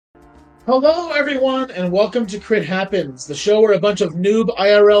Hello, everyone, and welcome to Crit Happens, the show where a bunch of noob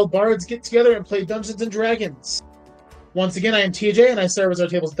IRL bards get together and play Dungeons and Dragons. Once again, I am TJ, and I serve as our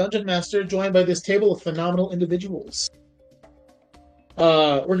table's dungeon master, joined by this table of phenomenal individuals.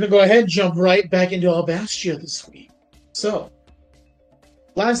 We're going to go ahead and jump right back into Albastia this week. So,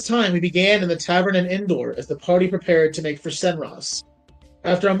 last time we began in the tavern and indoor as the party prepared to make for Senros.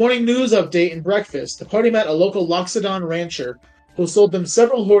 After a morning news update and breakfast, the party met a local Loxodon rancher who sold them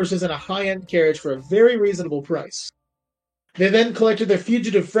several horses and a high-end carriage for a very reasonable price. They then collected their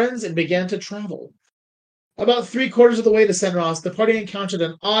fugitive friends and began to travel. About three-quarters of the way to Senros, the party encountered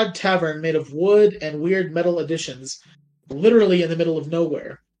an odd tavern made of wood and weird metal additions, literally in the middle of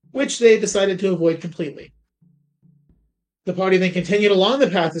nowhere, which they decided to avoid completely. The party then continued along the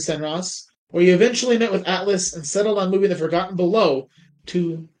path to Senros, where you eventually met with Atlas and settled on moving the Forgotten Below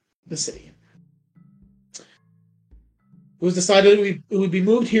to the city. It was decided it would be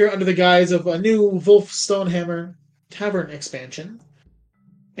moved here under the guise of a new Wolf Stonehammer Tavern expansion.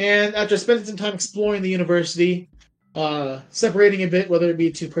 And after spending some time exploring the university, separating a bit, whether it be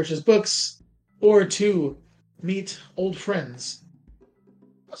to purchase books or to meet old friends,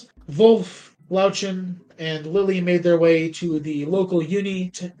 Wolf, Lauchen, and Lily made their way to the local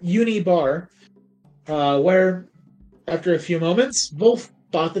uni bar, where, after a few moments, Wolf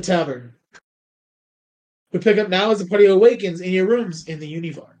bought the tavern. We pick up now as the party awakens in your rooms in the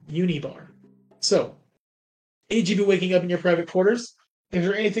uni bar. So, each of you waking up in your private quarters. Is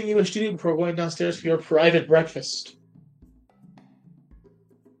there anything you wish to do before going downstairs for your private breakfast?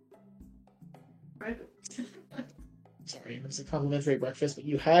 Private. Sorry, it was a complimentary breakfast, but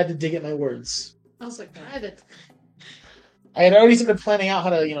you had to dig at my words. I was like, private. I had already started planning out how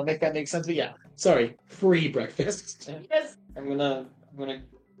to, make that make sense, but yeah. Sorry, free breakfast. Yes. I'm gonna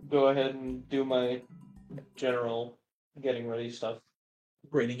go ahead and do my general getting ready stuff.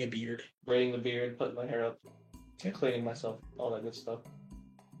 Braiding a beard. Braiding the beard, putting my hair up, Okay. cleaning myself, all that good stuff.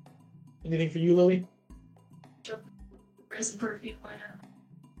 Anything for you, Lily? Where's the perfume? Why not?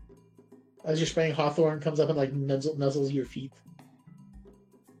 As you're spraying Hawthorne comes up and nuzzles your feet.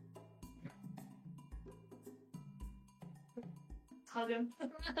 Hug him.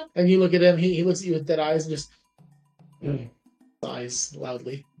 And you look at him, he looks at you with dead eyes and just sighs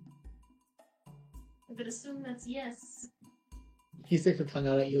loudly. I would assume that's yes. He sticks a tongue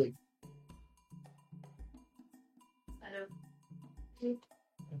out at you like, I don't.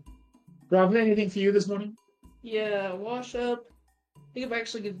 Robin, anything for you this morning? Yeah, wash up. I think I'm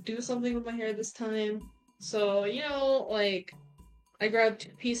actually gonna do something with my hair this time. So, I grabbed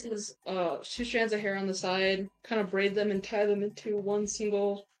two strands of hair on the side, kind of braid them and tie them into one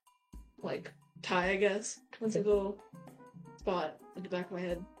single, tie, I guess. One single spot at the back of my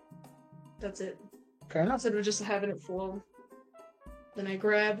head. That's it. Fair enough. Instead of just having it flow. Then I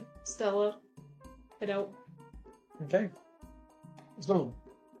grab Stella, head out. Okay. So,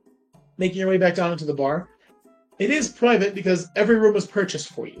 making your way back down into the bar. It is private because every room was purchased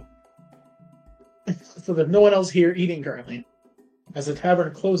for you. So there's no one else here eating currently, as the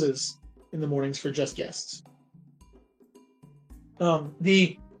tavern closes in the mornings for just guests.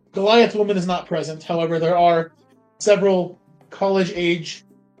 The Goliath woman is not present. However, there are several college-age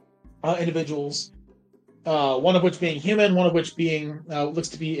individuals, one of which being human, one of which being looks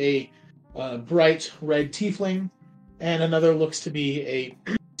to be a bright red tiefling, and another looks to be a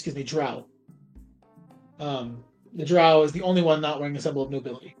drow. The drow is the only one not wearing a symbol of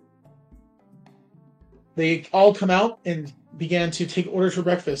nobility. They all come out and began to take orders for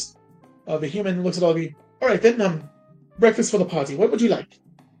breakfast. The human looks at all of you. All right, then, breakfast for the party. What would you like?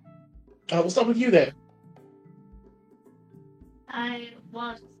 We'll start with you there. I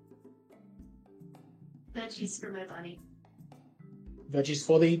want veggies for my bunny. Veggies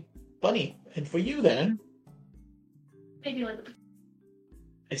for the bunny. And for you, then, Maybe like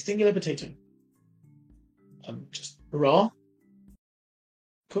a singular potato. Just raw?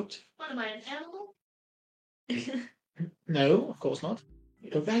 Cooked? what am I, an animal? No, of course not.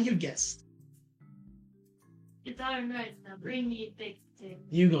 You're a valued guest. You're darn right. Now bring me a big potato.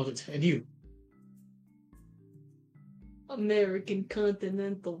 You got it. And you? American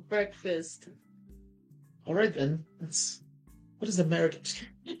continental breakfast. All right, then. What is American?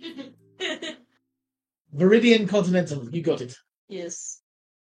 Viridian Continental. You got it. Yes.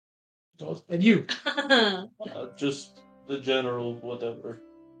 And you? Just the general whatever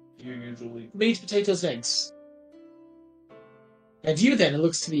you usually. Meat, potatoes, eggs. And you then, it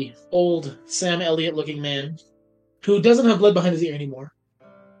looks to the old Sam Elliott looking man, who doesn't have blood behind his ear anymore.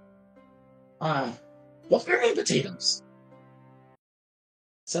 What very potatoes?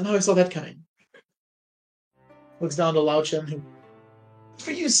 Somehow I saw that coming. Looks down to Lao Chen, who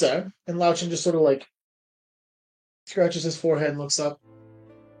For you, sir. And Lauchen just sort of like scratches his forehead and looks up.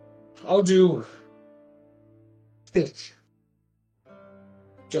 I'll do fish.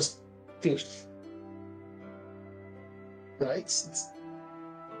 Just fish. Right? It's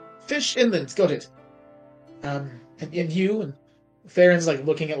fish inland, got it. And you and Farron's like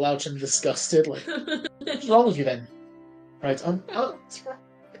looking at Lauchen disgusted, like, what's wrong with you then? Right, What's wrong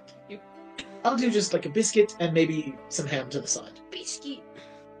with you? I'll do just like a biscuit and maybe some ham to the side. Biscuit.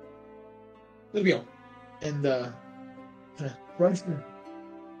 There we go. And, right,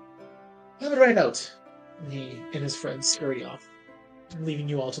 have it right out. And he and his friends scurry off, leaving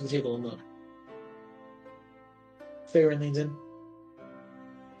you all to the table alone. Farron leans in.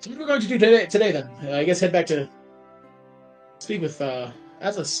 So what are we going to do today then? I guess head back to speak with,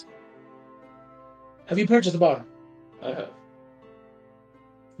 Atlas. Have you purchased the bar? I have.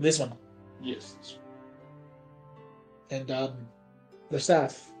 This one. Yes. And, the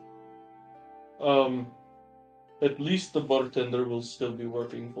staff. At least the bartender will still be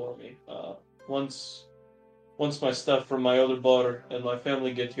working for me. Once my staff from my other bar and my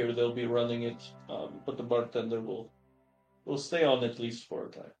family get here, they'll be running it. But the bartender will stay on at least for a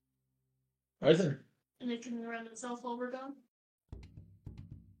time. Right then. And it can run itself while we're gone?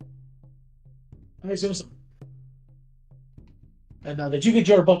 I assume so. And did you get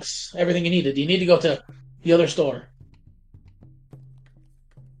your books, everything you needed? Do you need to go to the other store?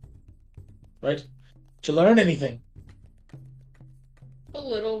 Right? Did you learn anything? A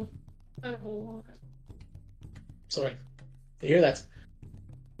little. Not a whole lot. Sorry to hear that.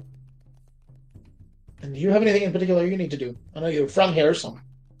 And do you have anything in particular you need to do? I know you're from here, so...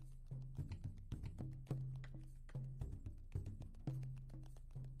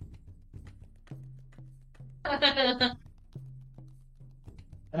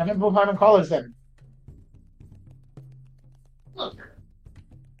 And I'm in full-time in college then. Look,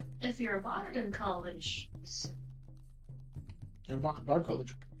 if you're a bard in college, You're in Bard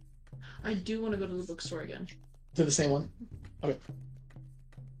College. I do want to go to the bookstore again. To the same one? Okay.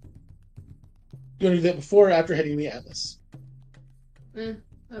 You want to do that before or after heading to the Atlas? I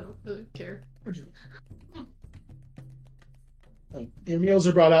don't really care. Your meals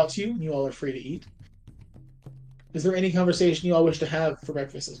are brought out to you, and you all are free to eat. Is there any conversation you all wish to have for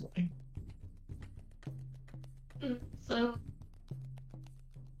breakfast this morning? so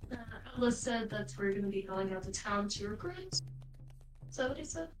Atlas said that we're going to be going out to town to recruit. Is that what he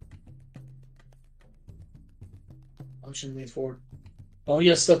said? Function leans forward. Oh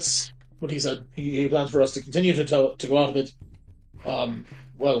yes, that's what he said. He plans for us to continue to go out of it.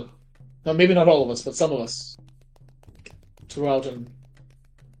 Well, now maybe not all of us, but some of us. To go out and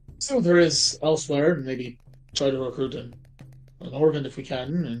see what there is elsewhere, and maybe try to recruit an organ if we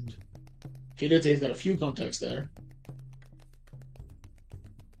can, and he did say he's got a few contacts there.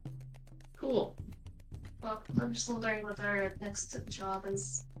 Cool. Well, I'm just wondering what our next job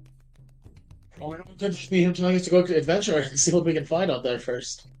is. Well, it could just be him telling us to go to adventure and see what we can find out there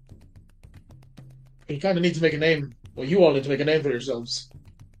first. We kind of need to make a name. Well, you all need to make a name for yourselves.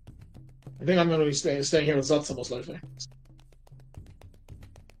 I think I'm going to be staying here with Zatsa most likely.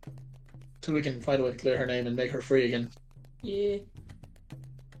 Till we can find a way to clear her name and make her free again. Yeah. In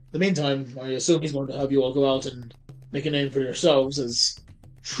the meantime, I assume he's going to have you all go out and make a name for yourselves as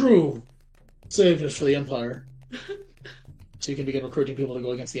true saviors for the Empire. So you can begin recruiting people to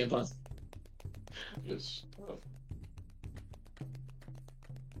go against the Empire. Yes.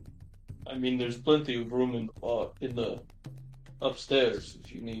 I mean, there's plenty of room in the upstairs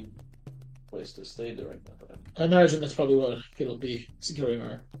if you need a place to stay during that time. I imagine that's probably what it'll be, securing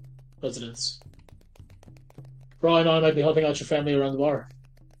our residence. For all I know, I might be helping out your family around the bar.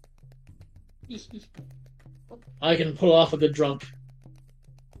 I can pull off a good drunk.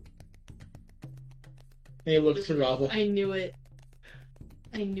 And he looked through Rava. I knew it.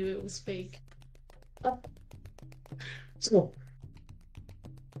 I knew it was fake. So,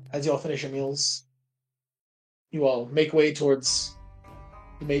 as you all finish your meals, you all make way towards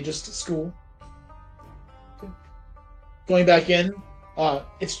the Magus school. Going back in,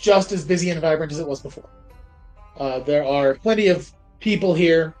 it's just as busy and vibrant as it was before. There are plenty of people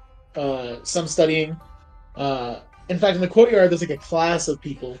here, some studying. In fact, in the courtyard, there's like a class of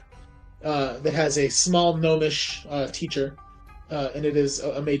people that has a small gnomish teacher, and it is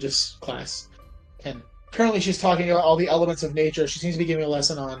a Magus class. And currently she's talking about all the elements of nature. She seems to be giving a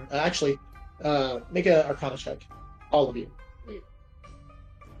lesson on... make an Arcana check. All of you.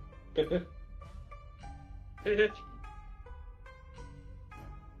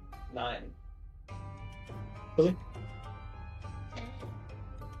 9. Really?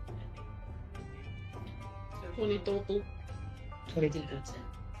 20 total. 22. That's it.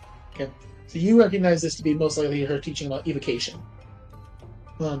 Okay. So you recognize this to be most likely her teaching about evocation.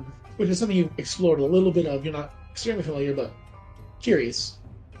 Which is something you've explored a little bit of. You're not extremely familiar, but curious.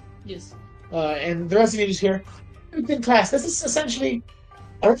 Yes. And the rest of you just hear, in class, this is essentially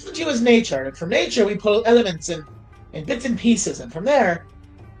around you is nature, and from nature we pull elements and bits and pieces, and from there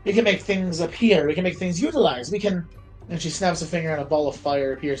we can make things appear, we can make things utilize, we can, and she snaps a finger and a ball of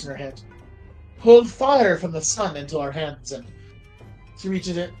fire appears in her hand. Pull fire from the sun into our hands, and she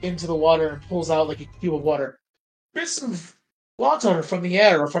reaches it into the water and pulls out like a cube of water. Bits of water from the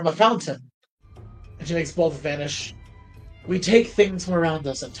air or from a fountain. And she makes both vanish. We take things from around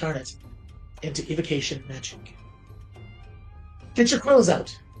us and turn it into evocation magic. Get your quills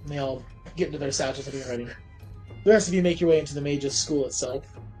out. And they all get into their satchels and be ready. The rest of you make your way into the mage's school itself.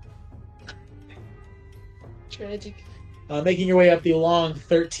 Tragic. Making your way up the long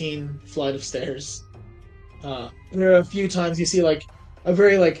 13 flight of stairs. There are a few times you see like a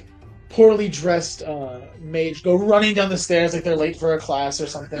very like poorly dressed mage go running down the stairs like they're late for a class or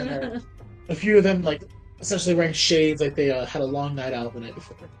something. Or a few of them like essentially wearing shades like they had a long night out the night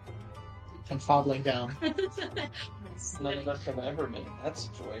before. And hobbling down. None of us have ever been in that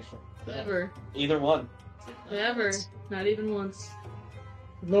situation. Never. Either one. Never. Not even once.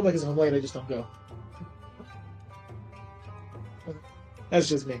 Normally because I'm late I just don't go. That's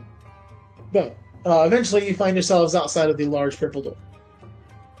just me. But eventually you find yourselves outside of the large purple door.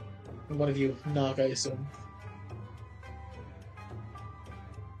 And one of you knock, I assume.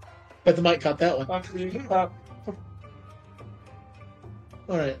 Bet the mic caught that one.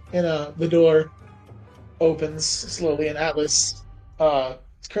 Alright, and the door opens slowly, and Atlas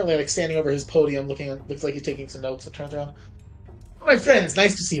is currently like standing over his podium, looks like he's taking some notes, and turns around. Oh, my friends,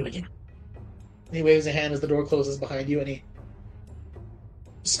 nice to see you again. And he waves a hand as the door closes behind you, and he...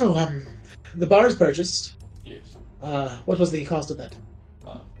 So, the bar is purchased. Yes. What was the cost of that?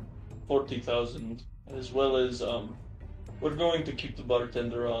 40,000, as well as we're going to keep the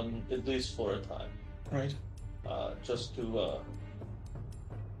bartender on at least for a time. Right. Just to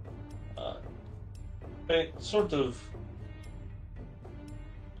pay, sort of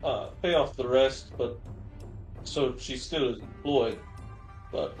pay off the rest, but so she still is employed,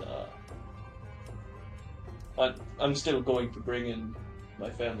 but I'm still going to bring in my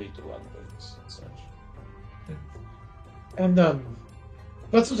family to run things and such. And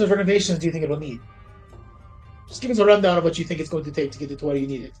what sorts of renovations do you think it will need? Just give us a rundown of what you think it's going to take to get it to where you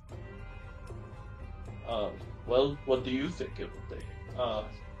need it. Well, what do you think it will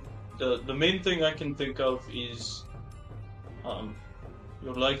take? The main thing I can think of is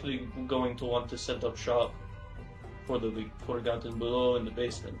you're likely going to want to set up shop for the Forgotten Below in the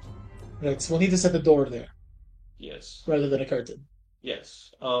basement. Right, so we'll need to set the door there Yes. rather than a curtain.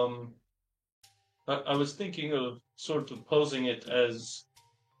 Yes. I was thinking of sort of posing it as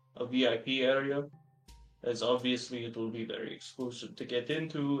a VIP area, as obviously it will be very exclusive to get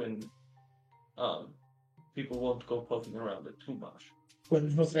into, and people won't go poking around it too much.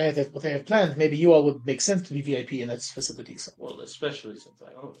 When what they have planned, maybe you all would make sense to be VIP in that facility. So. Well, especially since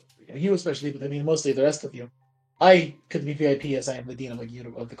I own it. You especially, but I mean mostly the rest of you. I could be VIP as I am the dean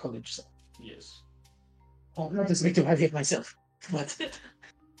of the college. So. Yes. Oh, not to speak too highly of myself, but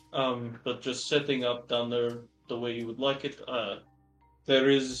But just setting up down there the way you would like it. There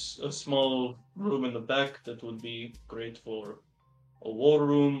is a small room in the back that would be great for a war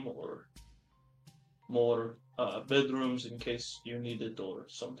room or more bedrooms in case you need it or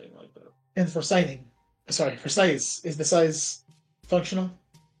something like that. and for size, is the size functional?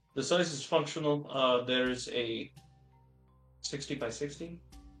 The size is functional. There's a 60 by 60,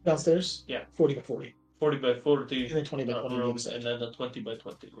 Downstairs? Yeah. 40 by 40. 40 by 40 And then 20 by 20 rooms, inside. and then a 20 by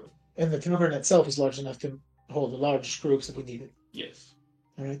 20 room. And the tavern itself is large enough to hold large groups if we need it. Yes.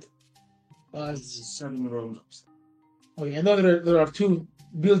 Alright. 7 rooms. Okay, I know there are two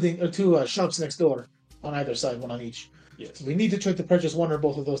shops next door on either side, one on each. Yes. If we need to try to purchase one or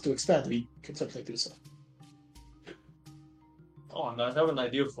both of those to expand, we can certainly do so. Oh, and I have an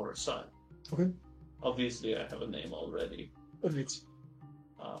idea for a sign. Okay. Obviously, I have a name already. But it's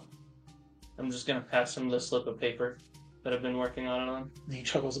I'm just gonna pass him the slip of paper that I've been working on it on. he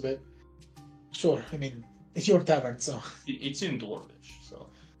chuckles a bit. Sure, I mean, it's your tavern, so It's in Dwarvish, so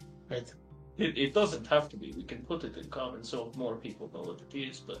right. it doesn't have to be. We can put it in common so more people know what it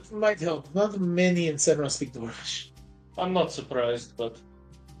is, but It might help. Not many in Senra speak Dwarvish. I'm not surprised, but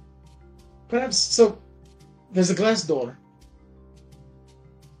Perhaps so there's a glass door.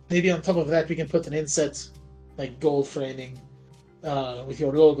 Maybe on top of that we can put an inset, like gold framing, with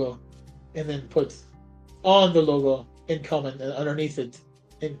your logo, and then put on the logo in common and underneath it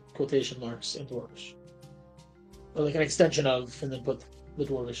in quotation marks in Dwarvish. Or like an extension of, and then put the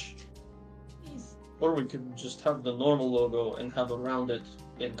Dwarvish. Or we could just have the normal logo and have around it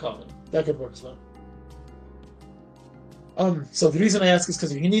in common. That could work as well. So the reason I ask is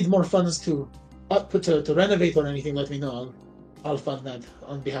because if you need more funds to to renovate or anything, let me know. I'll fund that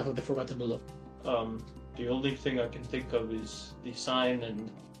on behalf of the Forgotten Below. The only thing I can think of is the sign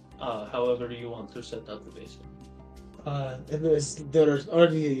and however you want to set up the basement. And there's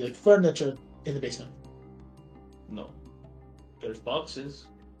already like furniture in the basement. No. There's boxes.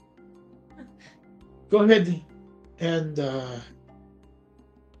 Go ahead and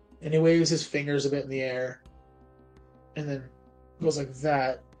he waves his fingers a bit in the air, and then goes like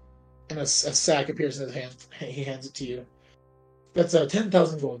that, and a sack appears in his hand. He hands it to you. That's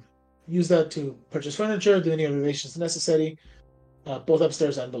 10,000 gold. Use that to purchase furniture, do any renovations necessary, both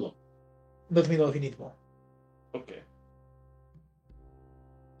upstairs and below. Let me know if you need more. Okay.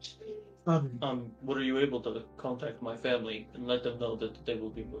 Were you able to contact my family and let them know that they will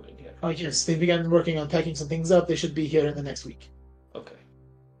be moving here? Yes, they began working on packing some things up. They should be here in the next week. Okay.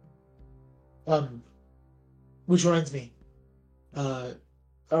 Which reminds me, are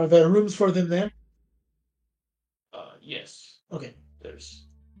there rooms for them there? Yes. Okay.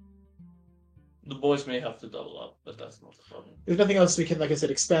 The boys may have to double up, but that's not a problem. If nothing else, we can, like I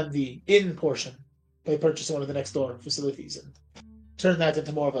said, expand the inn portion by purchasing one of the next door facilities and turn that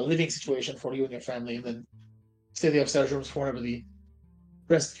into more of a living situation for you and your family, and then stay the upstairs rooms for whenever the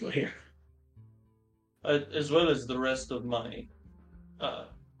rest of you are here. As well as the rest of my...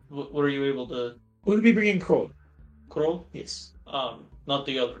 were you able to... We'll be bringing Crow. Crow? Yes. Not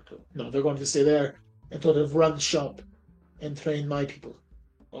the other two. No, they're going to stay there and sort of run the shop and train my people.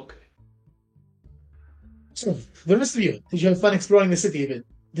 Okay. So, the rest of you, did you have fun exploring the city a bit?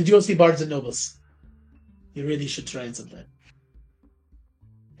 Did you all see bards and nobles? You really should try it sometime.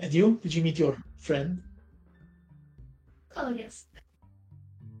 And you? Did you meet your friend? Oh, yes.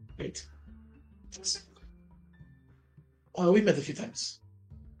 Great. We met a few times.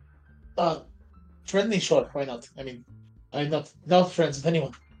 Friendly, sure, why not? I mean, I'm not friends with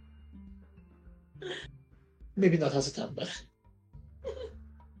anyone. Maybe not Hasatan, but...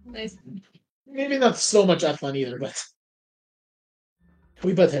 Nice. Maybe not so much Atlan either, but...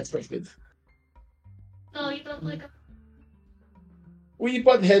 We butt heads pretty good. Oh, you don't like him? We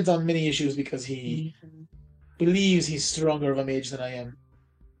butt heads on many issues because he believes he's stronger of a mage than I am.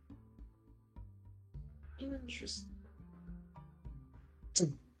 Interesting.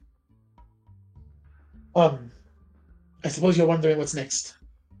 I suppose you're wondering what's next.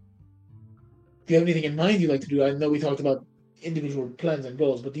 Do you have anything in mind you'd like to do? I know we talked about individual plans and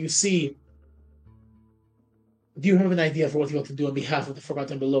goals, but do you have an idea for what you want to do on behalf of the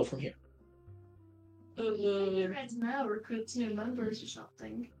Forgotten Below from here? Right now, recruit new members or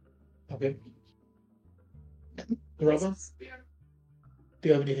something. Okay. Rova? Do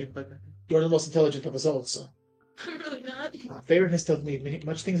you have anything? You're the most intelligent of us all, so... I'm really not. Favorite has told me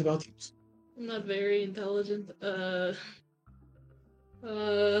much things about you. I'm not very intelligent. It's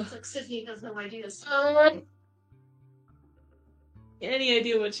like Sydney has no ideas. Any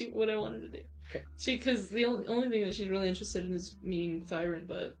idea what I wanted to do? Okay. Because the only thing that she's really interested in is meeting Thyron,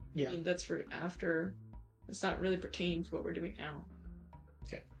 but Yeah. I mean, that's for after. It's not really pertaining to what we're doing now.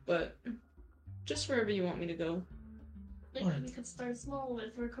 Okay. But just wherever you want me to go. Maybe Alright. we could start small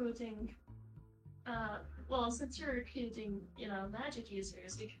with recruiting. Well, since you're recruiting, magic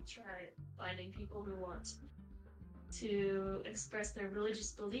users, we could try finding people who want to express their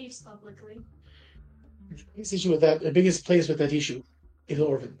religious beliefs publicly. The biggest issue with that, the biggest place with that issue is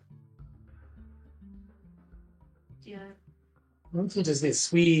Orvin. Yeah. One thing is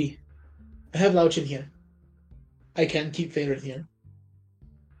this: I have Lauchin here. I can keep Fader here.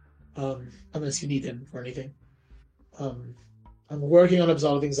 Unless you need him for anything. I'm working on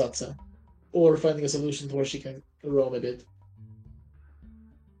absolving Zatsa, or finding a solution to where she can roam a bit.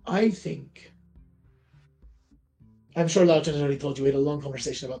 I'm sure Lauchin has already told you, we had a long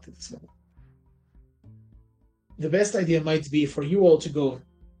conversation about this morning. The best idea might be for you all to go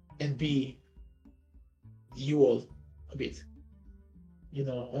and be you all a bit.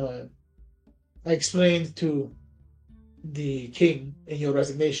 I explained to the king in your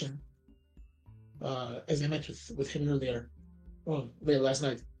resignation, as I met with him earlier, last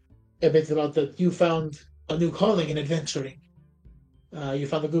night, a bit about that you found a new calling in adventuring. You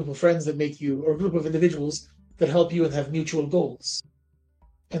found a group of friends that make you, or a group of individuals that help you and have mutual goals.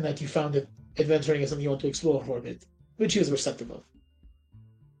 And that you found that adventuring is something you want to explore for a bit, which he was receptive of.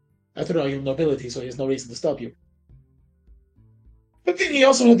 After all, you're nobility, so he has no reason to stop you. But then he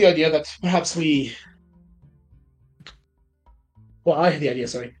also had the idea that perhaps I had the idea,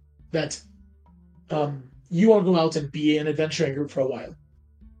 sorry, that you all go out and be an adventuring group for a while.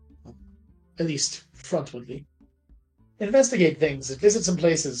 At least, frontwardly. Investigate things, visit some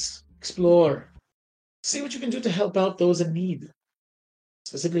places, explore. See what you can do to help out those in need.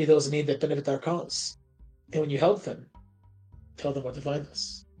 Specifically those in need that benefit our cause. And when you help them, tell them where to find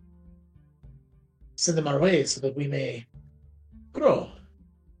us. Send them our way so that we may grow.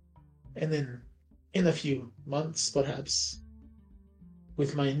 And then, in a few months, perhaps,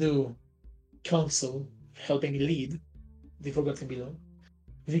 with my new council helping me lead the Forgotten Below,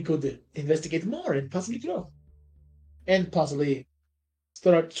 we could investigate more and possibly grow. And possibly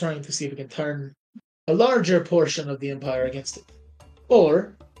start trying to see if we can turn a larger portion of the Empire against it.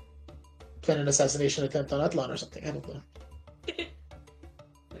 Or plan an assassination attempt on Atlan or something. I don't know.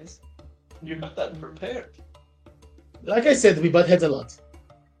 Nice. You got that prepared. Like I said, we butt heads a lot.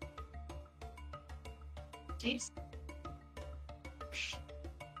 Jeeps.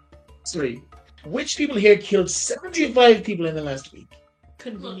 Sorry. Which people here killed 75 people in the last week?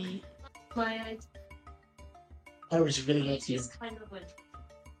 Couldn't be me. My Iris really idea likes you. just kind of went.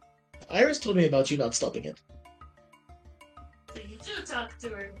 Iris told me about you not stopping it. So you do talk to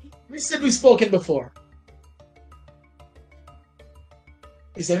her. We said we've spoken before.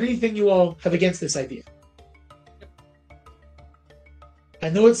 Is there anything you all have against this idea? I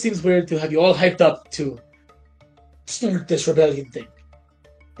know it seems weird to have you all hyped up to start this rebellion thing.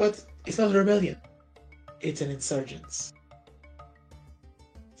 But it's not a rebellion. It's an insurgence.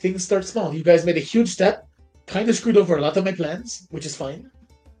 Things start small. You guys made a huge step, kind of screwed over a lot of my plans, which is fine.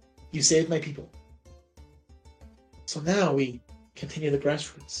 You saved my people. So now we continue the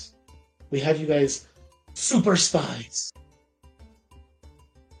grassroots. We have you guys super spies.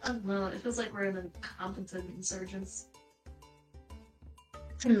 I don't know, it feels like we're an incompetent insurgents.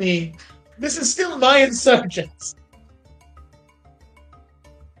 To me, this is still my insurgents.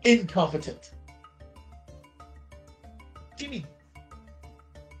 Incompetent. What do you mean?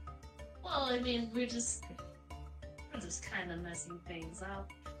 Well, I mean, we're just kind of messing things up.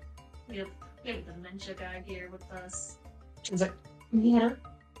 We have a dementia guy here with us. She's like, Yeah.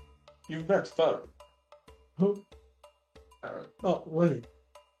 You've met Farron. who? Oh, wait.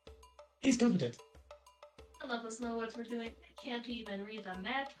 He's competent. None of us know what we're doing. I can't even read a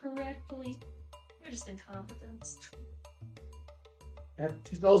map correctly. We're just incompetent. That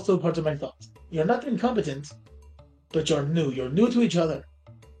is also part of my thought. You're not incompetent, but you're new. You're new to each other.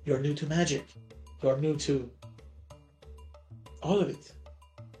 You're new to magic. You're new to all of it.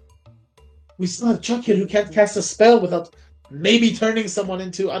 We still have Chuck here who can't cast a spell without maybe turning someone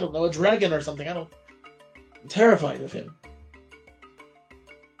into, I don't know, a dragon or something. I'm terrified of him.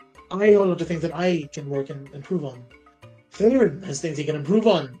 I have a lot of things that I can work and improve on. Theron has things he can improve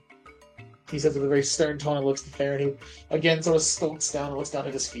on. He says with a very stern tone and looks to Theron, who again sort of skulks down and looks down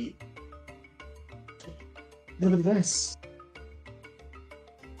at his feet. Nevertheless,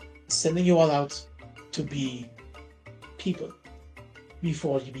 sending you all out to be people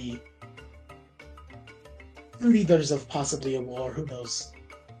before you be leaders of possibly a war, who knows.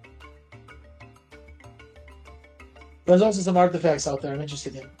 There's also some artifacts out there I'm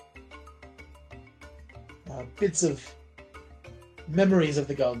interested in. Bits of memories of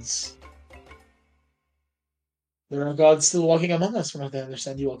the gods. There are gods still walking among us from what I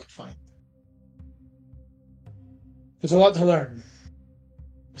understand you all could find. There's a lot to learn.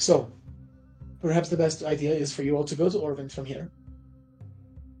 So, perhaps the best idea is for you all to go to Orvin from here.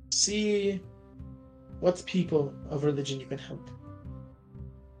 See what people of religion you can help.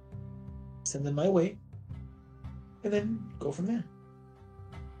 Send them my way, and then go from there.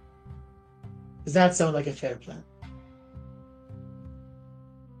 Does that sound like a fair plan?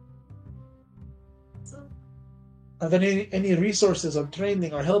 So, Are there any resources or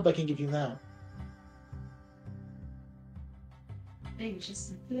training or help I can give you now? maybe just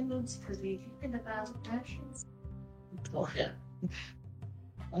some foods for the in the battle actions. Oh, yeah.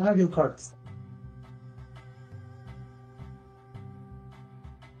 I'll have your cards.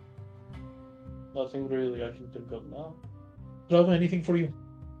 Nothing really I can think of now. Bravo, anything for you?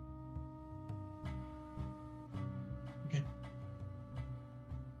 Okay.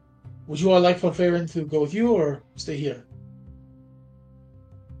 Would you all like for Farron to go with you or stay here?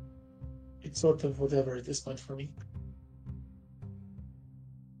 It's sort of whatever at this point for me.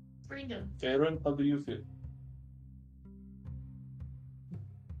 Bring them. Farron, how do you feel?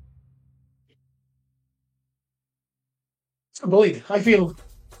 Bullied. I feel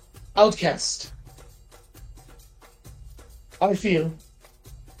outcast. I feel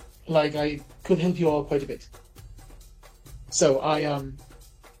like I could help you all quite a bit. So I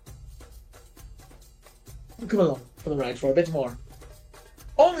come along for the ride for a bit more.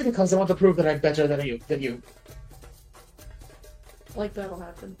 Only because I want to prove that I'm better than you. Like that'll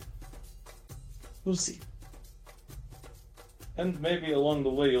happen. We'll see. And maybe along the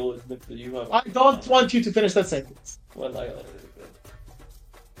way you'll admit that you have. I don't want you to finish that sentence. Well,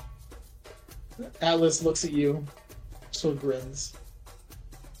 Atlas looks at you, so grins.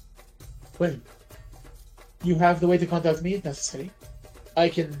 Well, you have the way to contact me if necessary. I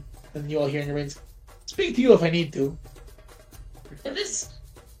can, and you all hear in your brains, speak to you if I need to. And this.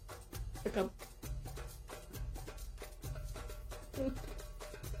 Pick up.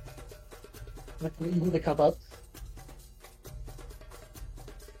 You hold the cup up.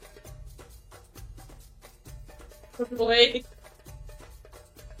 Boy.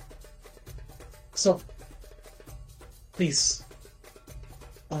 So, please,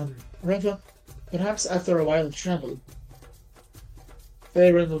 Reva, perhaps after a while of travel,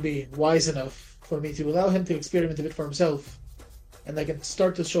 Theron will be wise enough for me to allow him to experiment a bit for himself, and I can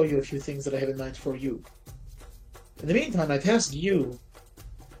start to show you a few things that I have in mind for you. In the meantime, I task you,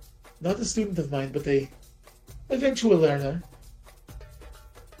 not a student of mine, but a eventual learner,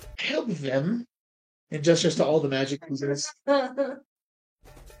 help them, and gestures to all the magic users.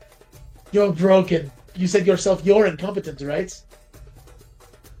 You're broken. You said yourself you're incompetent, right?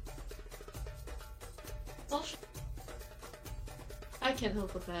 I can't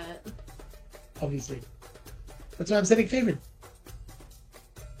help with that. Obviously. That's why I'm sending Farron.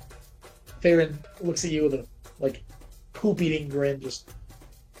 Farron looks at you with a, poop-eating grin, just...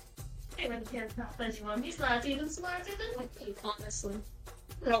 Aaron can't help anyone. He's not even smarter than me, honestly.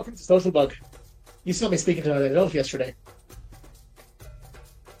 Oh, it's a social bug. You saw me speaking to an elf yesterday.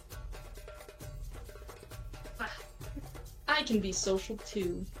 I can be social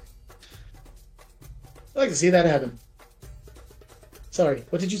too. I'd like to see that happen. Sorry,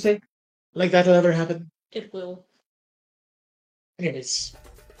 what did you say? Like that'll ever happen? It will. Anyways.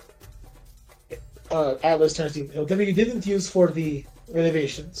 Atlas turns to you. Whatever you didn't use for the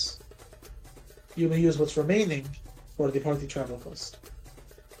renovations, you may use what's remaining for the party travel cost.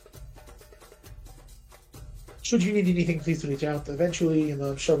 Should you need anything, please reach out. Eventually,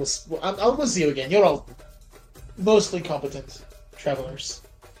 I'm sure we'll see you again. You're all mostly competent travelers.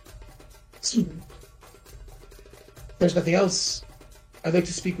 If there's nothing else, I'd like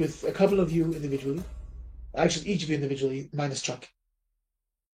to speak with a couple of you individually. Actually, each of you individually, minus Chuck.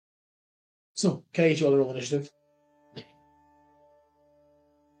 So, can I get you all a roll initiative?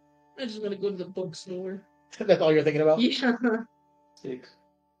 I just want to go to the bookstore. That's all you're thinking about? Yeah. 6.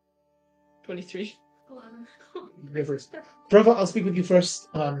 23. Go first. Bravo, I'll speak with you first.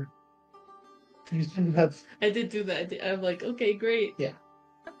 You seem to have... I did do that. I'm like, okay, great. Yeah.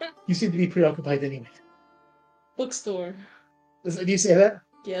 You seem to be preoccupied anyway. Bookstore. Do you say that?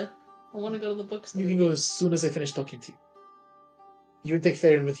 Yeah. I want to go to the bookstore. You can go as soon as I finish talking to you. You can take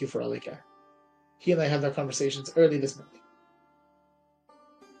Theron with you for all I care. He and I had our conversations early this morning.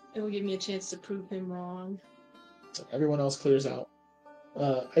 It will give me a chance to prove him wrong. So everyone else clears out.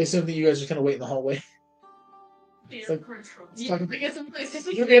 I assume that you guys are kind of wait in the hallway. Beer like- control. Yeah, I guess some places.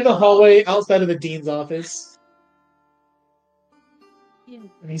 You're in the hallway outside of the dean's office. Yeah.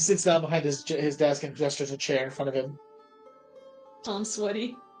 And he sits down behind his desk and gestures a chair in front of him. I'm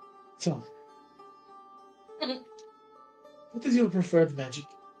sweaty. So, what is your preferred magic?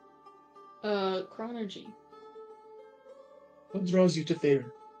 Chronergy. What draws you to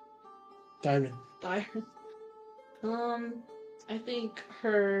Theron? Tyron. I think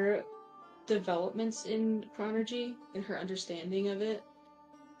her developments in chronergy and her understanding of it.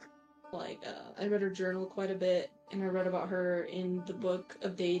 I read her journal quite a bit, and I read about her in the Book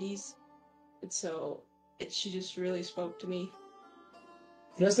of Deities, and so she just really spoke to me.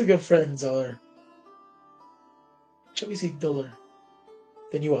 The rest of your friends are, shall we say, duller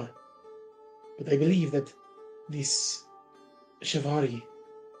than you are. But I believe that this Shivari,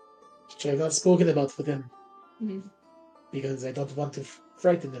 which I have not spoken about with them, Mm-hmm. because I don't want to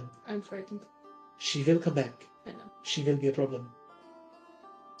frighten them, I'm frightened. she will come back. I know. She will be a problem.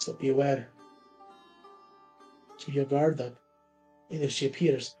 So be aware. Keep your guard up. And if she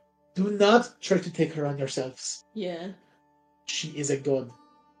appears, do not try to take her on yourselves. Yeah, She is a god.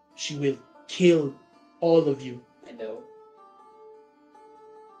 She will kill all of you. I know.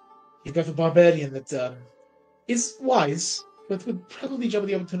 You've got a barbarian that is wise, but would probably jump at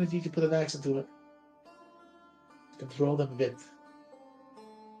the opportunity to put an axe into it. Control them a bit.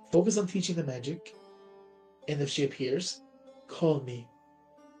 Focus on teaching the magic, and if she appears, call me.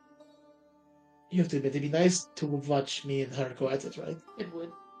 You have to admit, it'd be nice to watch me and her go at it, right? It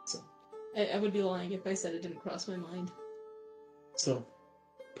would. So, I would be lying if I said it didn't cross my mind.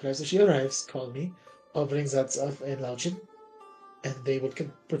 perhaps if she arrives, call me. I'll bring that up in Lauchin. and they would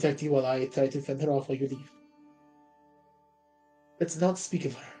protect you while I try to fend her off while you leave. Let's not speak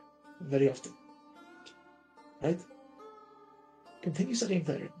of her very often. Right? Continue studying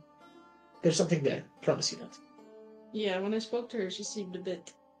there. There's something there. Promise you that. Yeah, when I spoke to her, she seemed a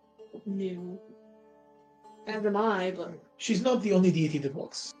bit new. As am I, but She's not the only deity that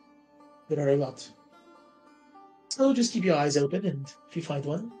walks. There are a lot. So just keep your eyes open, and if you find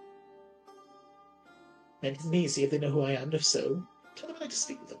one, mention me, see if they know who I am, and if so, tell them I'd like to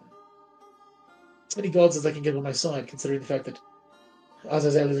speak with them. As many gods as I can get on my side, considering the fact that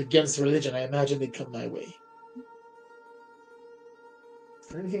Azazel is against religion, I imagine they'd come my way. Is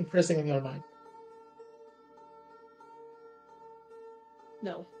there anything pressing on your mind?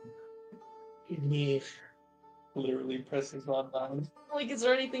 no. Me. Literally presses on down. Like, is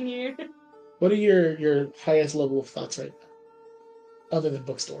there anything here? What are your highest level of thoughts right now? Other than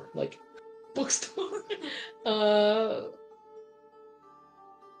bookstore. Like, bookstore? I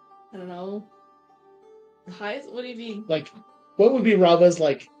don't know. Highest? What do you mean? Like, what would be Rava's,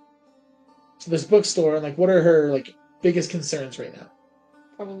 like, so there's bookstore, and, like, what are her, like, biggest concerns right now?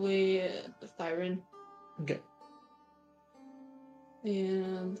 Probably Thyron. Okay.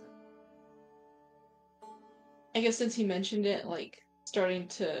 And I guess since he mentioned it, like, starting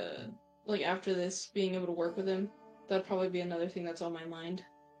to, like, after this, being able to work with him, that'd probably be another thing that's on my mind.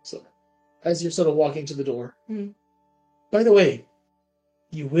 So, as you're sort of walking to the door, Mhm. By the way,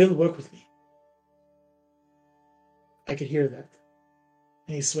 you will work with me. I could hear that.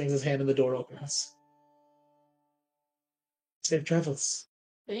 And he swings his hand and the door opens. Safe travels.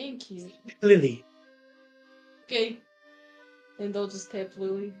 Thank you. Lily. Okay. And they'll just tap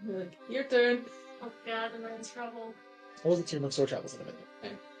Lily. They're like, your turn. Oh god, am I in trouble? I wasn't sure bookstore travels in a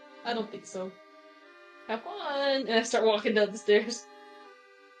minute. I don't think so. Have fun! And I start walking down the stairs.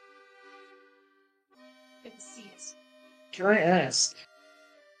 Get the seats. Can I ask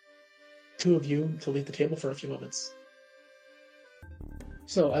two of you to leave the table for a few moments?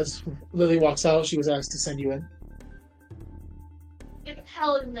 So, as Lily walks out, she was asked to send you in. Get the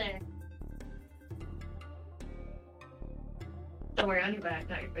hell in there. Don't worry, on your back,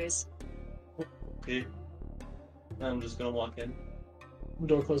 not your face. Okay. I'm just gonna walk in. The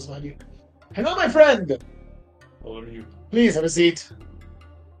door closes behind you. Hello, my friend! Over you. Please have a seat.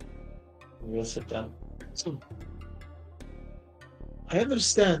 I'm gonna sit down. So, I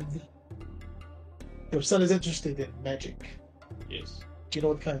understand your son is interested in magic. Yes. Do you know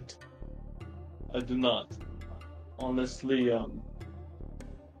what kind? I do not. Honestly,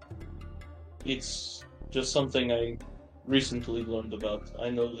 it's just something I recently learned about. I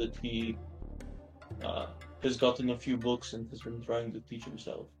know that he has gotten a few books and has been trying to teach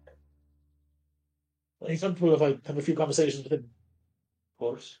himself. He's comfortable if I have a few conversations with him. Of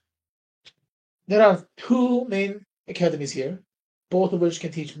course. There are two main academies here, both of which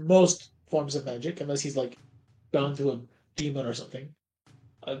can teach most forms of magic, unless he's like bound to a demon or something.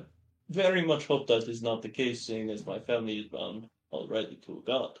 I very much hope that is not the case, seeing as my family is bound already to a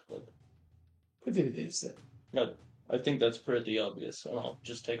god. But What did it is then? I think that's pretty obvious. So I'll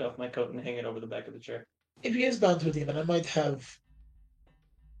just take off my coat and hang it over the back of the chair. If he is bound to a demon, I might have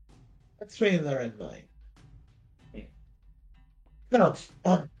a trainer in mind. No,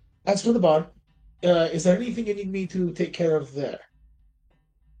 as for the bar, is there anything you need me to take care of there?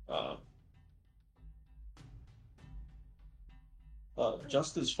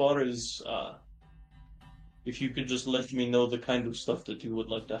 Just as far as if you could just let me know the kind of stuff that you would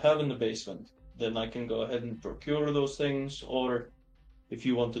like to have in the basement, then I can go ahead and procure those things, or if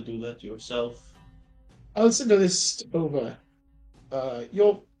you want to do that yourself. I'll send a list over.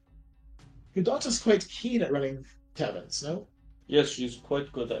 Your daughter's quite keen at running taverns, no? Yes, she's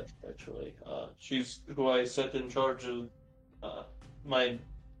quite good at it, actually. She's who I set in charge of my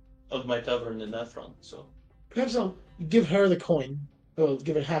tavern in that front. So Perhaps I'll give her the coin. Well,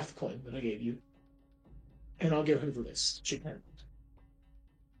 give her half the coin that I gave you. And I'll give her the list. She can.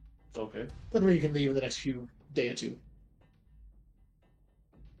 okay. That way you can leave in the next day or two.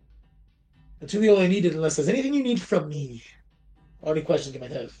 That's really all I needed, unless there's anything you need from me. Or any questions you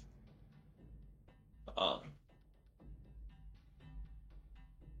might have.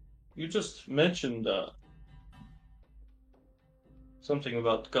 You just mentioned something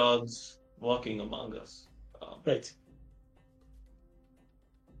about gods walking among us. Right.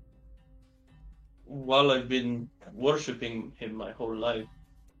 While I've been worshipping him my whole life,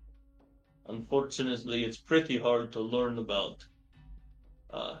 unfortunately, it's pretty hard to learn about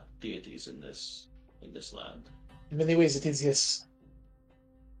deities in this land. In many ways it is, yes.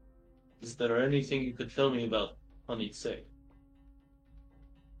 Is there anything you could tell me about Honey's Say?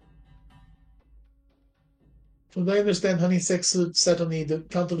 From what I understand, Honeysex sat on the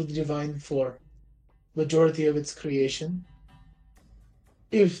Council of the Divine for majority of its creation.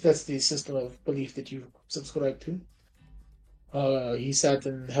 If that's the system of belief that you subscribe to. He sat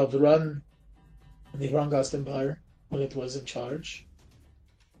and helped run the Rangast Empire when it was in charge.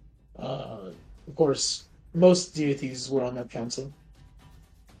 Of course, most deities were on that council.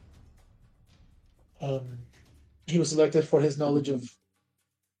 He was selected for his knowledge of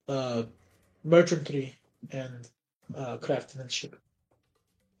merchantry and craftsmanship,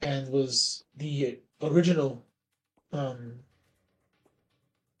 and was the original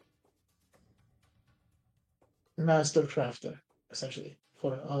master crafter, essentially,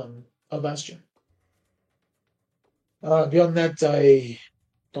 for a bastion. Beyond that, I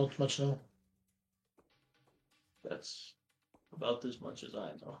don't much know. That's about as much as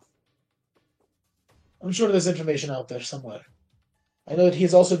I know. I'm sure there's information out there somewhere. I know that he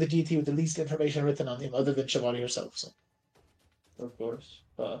is also the deity with the least information written on him, other than Shivani herself. So. Of course.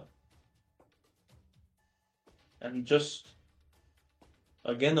 And just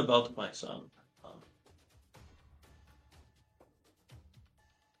again about my son.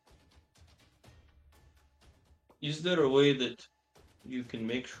 Is there a way that you can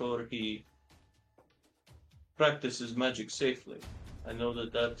make sure he practices magic safely? I know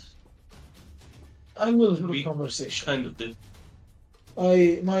that I will have a we conversation. kind of did.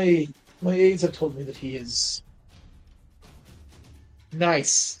 My aides have told me that he is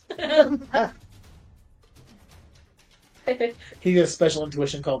nice. He has a special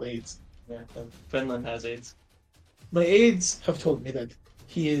intuition called aids. Yeah, Finland has AIDS. My aides have told me that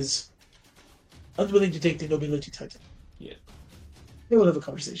he is unwilling to take the nobility title. Yeah. They will have a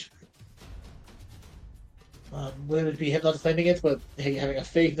conversation. Whether it be him not claiming it, but having a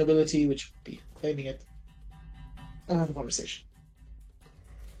fake nobility, which would be claiming it. I'll have a conversation.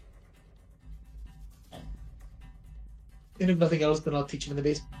 And if nothing else, then I'll teach him in the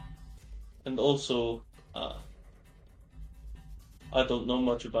basement. And also, I don't know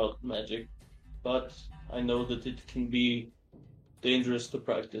much about magic, but I know that it can be dangerous to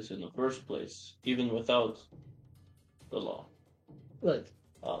practice in the first place, even without the law. Right.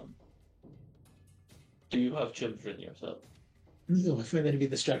 Do you have children yourself? No, I find that to be a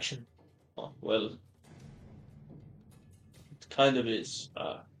distraction. Oh, well, it kind of is.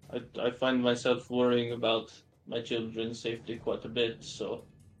 I find myself worrying about my children's safety quite a bit, so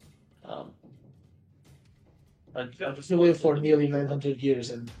I just You live for nearly 900 years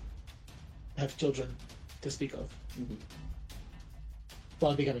and have children to speak of. Mhm.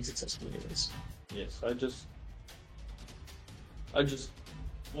 While becoming successful anyways. Yes, I just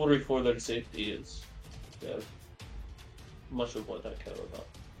worry for their safety is much of what I care about.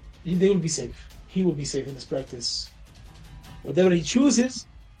 They will be safe. He will be safe in this practice. Whatever he chooses,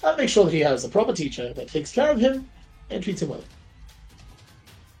 I'll make sure that he has a proper teacher that takes care of him and treats him well.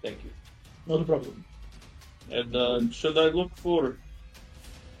 Thank you. Not a problem. And should I look for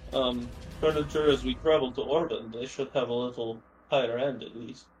furniture as we travel to Orland? They should have a little higher end at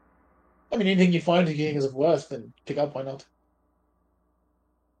least. I mean, anything you find again is of worth, then pick up, why not?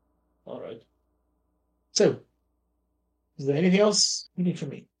 Alright. So, is there anything else you need from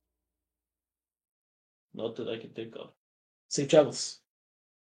me? Not that I can think of. Safe travels.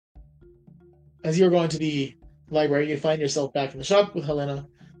 As you're going to the library, you find yourself back in the shop with Helena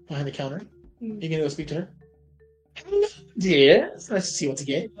behind the counter. You gonna go speak to her? Hello, dear. It's nice to see you once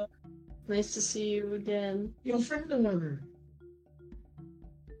again. Nice to see you again. Your friend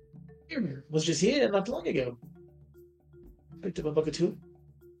was just here not long ago. Picked up a book or two.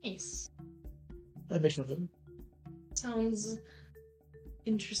 Nice. I mentioned them. Sounds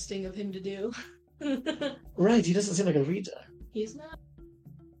interesting of him to do. Right, he doesn't seem like a reader. He's not.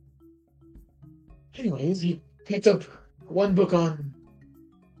 Anyways, he picked up one book on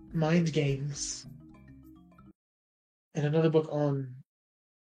mind games and another book on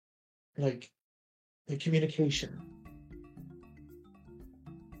like communication.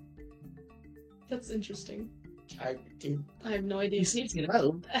 That's interesting. I have no idea. he seems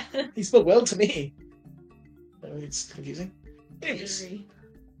well. He spoke well to me. It's confusing. Anyways, Very.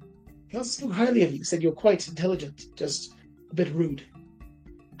 he also spoke highly of you. Said you're quite intelligent, just a bit rude.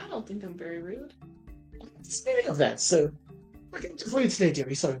 I don't think I'm very rude. Speaking of that, so what can I do for you today,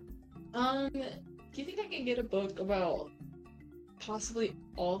 dearie? Sorry. Do you think I can get a book about possibly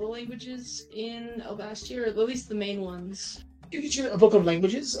all the languages in Albastia, or at least the main ones? I could get you a book of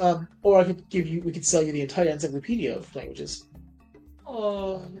languages, or I could give you. We could sell you the entire encyclopedia of languages.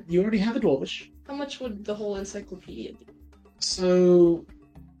 Oh, You already have a Dwarvish, how much would the whole encyclopedia be? so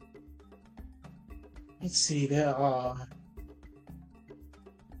let's see. There are.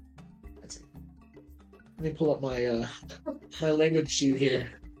 Let's see. Let me pull up my my language sheet here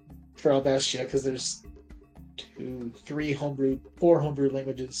for Albastia, because there's 4 homebrew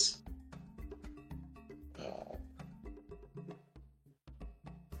languages.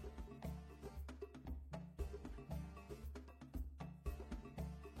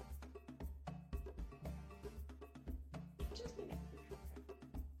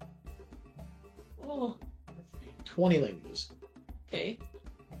 Oh, 20 languages. okay.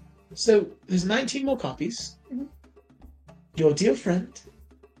 So there's 19 more copies. Mhm. Your dear friend,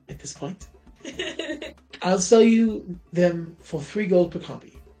 at this point, I'll sell you them for 3 gold per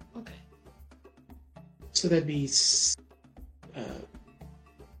copy. Okay. So that'd be.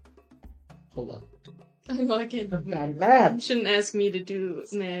 Hold on. I'm fucking. I'm mad. You shouldn't ask me to do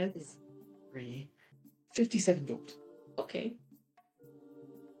math. 57 gold. Okay.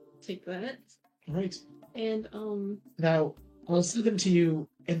 Take that. Alright. And, Now, I'll sell them to you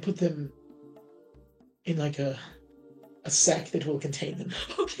and put them in like a sack that will contain them.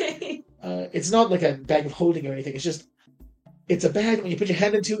 okay. It's not like a bag of holding or anything. It's a bag. When you put your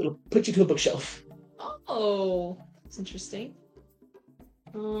hand into it, it'll put you to a bookshelf. Oh, that's interesting.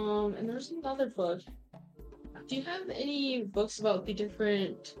 And there's another book. Do you have any books about the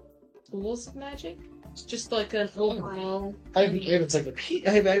different schools of magic? It's just like an overall. I have encyclopedia.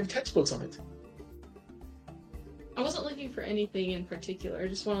 I have textbooks on it. I wasn't looking for anything in particular. I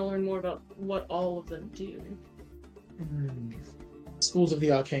just want to learn more about what all of them do. Schools of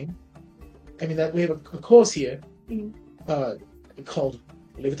the Arcane. I mean, that we have a course here Mhm. called,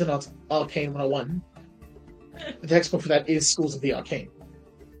 believe it or not, Arcane 101. The textbook for that is Schools of the Arcane.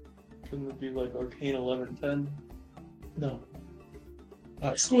 Shouldn't it be like Arcane 1110? No.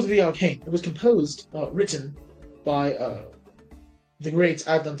 Schools of the Arcane. It was written by the great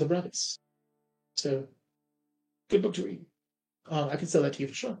Adnan Tabravis. So, good book to read. I can sell that to you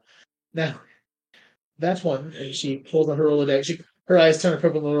for sure. Now, that one, and she pulls on her Rolodex. Her eyes turn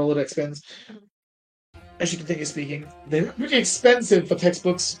purple and the Rolodex spins. As she continues speaking, they're pretty expensive for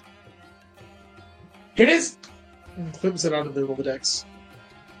textbooks. Here it is! And flips it out of the Rolodex.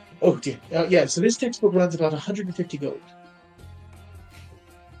 Oh dear. Yeah, so this textbook runs about 150 gold.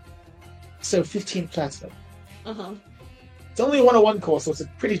 So 15 platinum. Uh-huh. It's only a 101 course, so it's a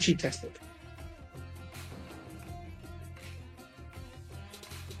pretty cheap textbook.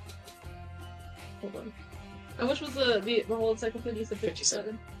 Hold on. How much was the whole encyclopedia? You said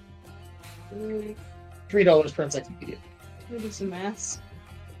 57? $3 per encyclopedia. Let me do some maths.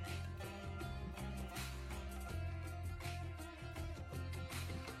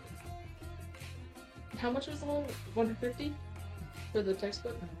 How much was the whole 150 for the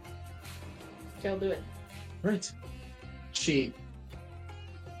textbook? Okay, I'll do it. Right. She.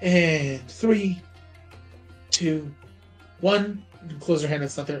 And 3, 2, 1. Close her hand,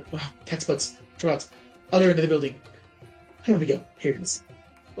 it's not there. Wow, textbooks. Throughout. Other end of the building. Here we go. Here it is.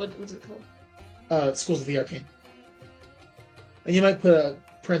 What's it called? Schools of the Arcane. And you might put a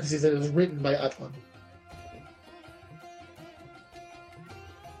parenthesis that it was written by Atlan.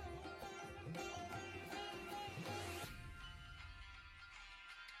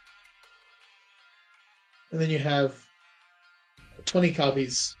 And then you have 20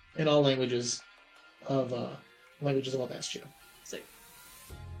 copies in all languages of Albastia. Sick.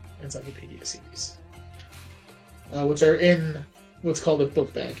 Encyclopedia series. Which are in what's called a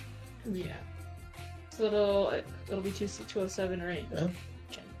book bag. Yeah. So it'll be 207, right? Yeah.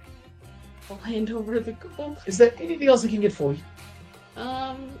 Okay. I'll hand over the gold. Is there anything else I can get for you?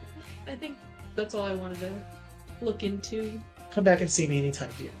 I think that's all I wanted to look into. Come back and see me anytime,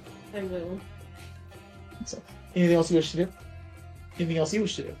 dear. I will. So, anything else you wish to do? Anything else you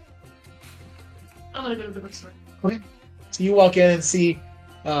wish to do? I'm gonna go to the bookstore. Okay. So you walk in and see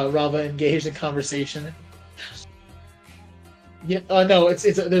Rava engaged in conversation. Yeah. No.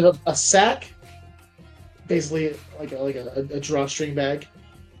 There's a sack, basically like a drawstring bag,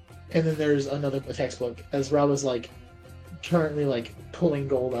 and then there's a textbook. As Rava's currently pulling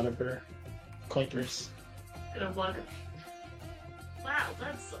gold out of her coin purse. And I'm like, wow,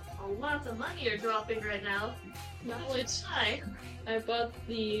 that's a lot of money you're dropping right now. Knowledge. Hi. I bought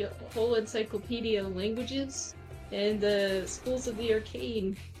the whole encyclopedia of languages and the schools of the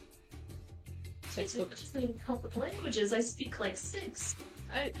arcane textbook. Just need a couple of languages. I speak like 6.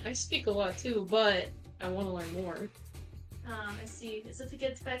 I speak a lot too, but I want to learn more. I see. Is it to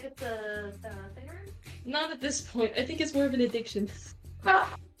get back at the fair? Not at this point. I think it's more of an addiction.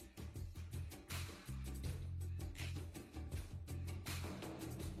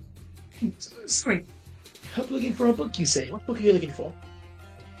 Sorry. I'm looking for a book, you say? What book are you looking for?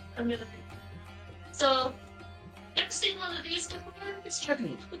 I'm gonna. So, ever seen one of these before? It's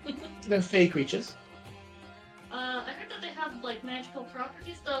checking. They're fey creatures. I heard that they have like magical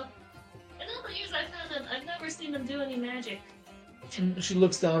properties, though. In all the years I've had them, I've never seen them do any magic. And she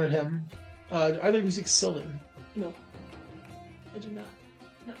looks down at him. Are they using Sylvan? No. I do not.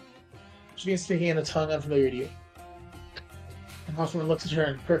 She begins speaking in a tongue unfamiliar to you. And Hoffman looks at her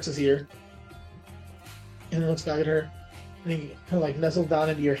and perks his ear. And then looks back at her. And he kind of like nestles down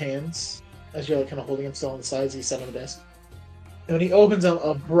into your hands as you're like kind of holding him still on the sides. He's sat on the desk. And when he opens them,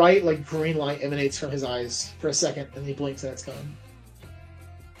 a bright like green light emanates from his eyes for a second, and he blinks and it's gone.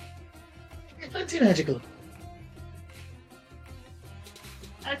 It's not too magical.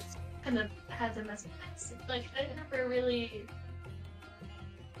 I've kind of had them as pets. Like, I never really,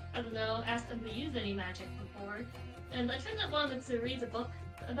 I don't know, asked them to use any magic before. And I kind of wanted to read a book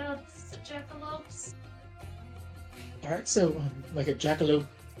about jackalopes. Alright, so like a jackalope,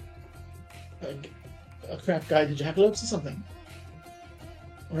 a crap guide to jackalopes or something.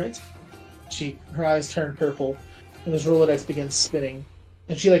 Alright? Her eyes turn purple, and this Rolodex begins spinning.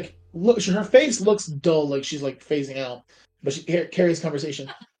 And she like, her face looks dull, like she's like phasing out. But she carries conversation.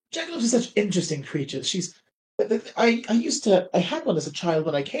 Jackalopes are such interesting creatures. I had one as a child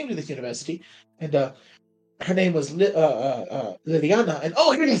when I came to this university, and her name was Liliana, and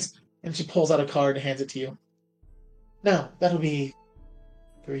oh, here it is! And she pulls out a card and hands it to you. Now, that'll be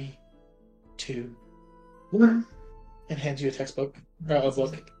 3, 2, 1, and hands you a textbook, or a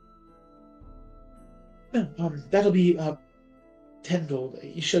book. No, that'll be 10 gold.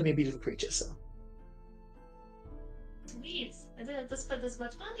 You showed me a beautiful creature, so. Sweet. I didn't have to spend as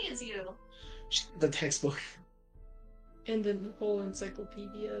much money as you. The textbook. And then the whole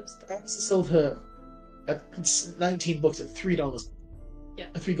encyclopedia of stuff. I sold her 19 books at $3. Yeah.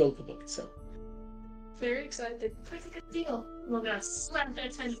 3 gold per book, so. Very excited. Pretty good deal. We're gonna slap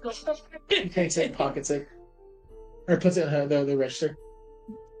that 10 gold. He takes it, pockets it. Or puts it in the register.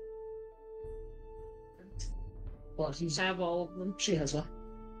 Well, Have all of them. she has one.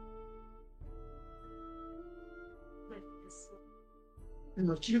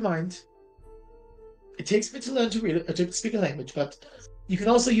 No, keep in mind, it takes a bit to learn to read to speak a language, but you can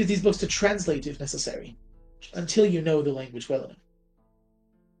also use these books to translate if necessary, until you know the language well enough.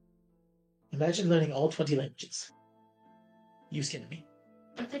 Imagine learning all 20 languages. You scared me.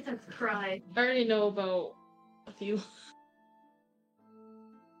 I think I'd cry. I already know about a few.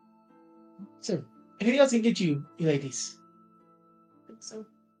 So, anything else I can get you ladies? I think so.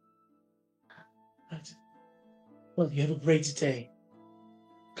 Right. Well, you have a great day.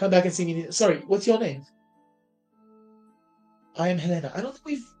 Come back and see me. Sorry, what's your name? I am Helena. I don't think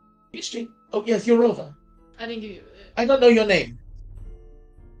we've reached you. Oh, yes, you're Rova. I didn't give you I don't know your name.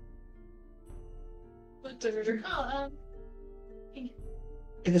 Oh,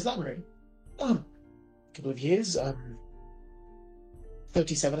 In this library. A couple of years,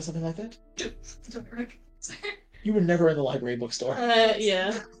 37 or something like that. You were never in the library bookstore.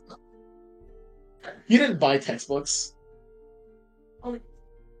 Yeah. You didn't buy textbooks. Only-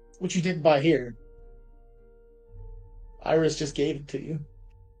 Which you didn't buy here. Iris just gave it to you.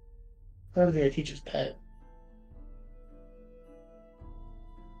 That would be our teacher's pet.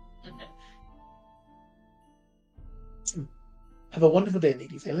 Have a wonderful day,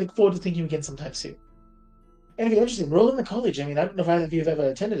 ladies. I look forward to thinking again sometime soon. And if you're interested, enroll in the college. I mean, I don't know if either of you have ever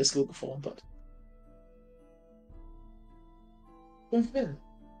attended a school before, but... Where have you been?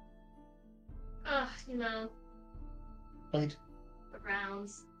 You know, Right. the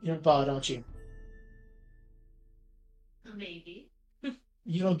rounds. You're a bard, aren't you? Maybe.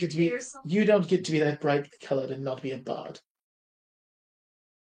 You don't get to be... Or something. You don't get to be that brightly coloured and not be a bard.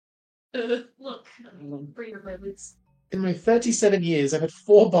 Look, bring your boots. In my 37 years, I've had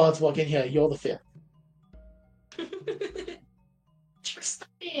 4 bards walk in here. You're the 5th.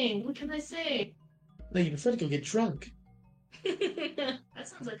 Interesting. What can I say? No, you prefer to go get drunk. That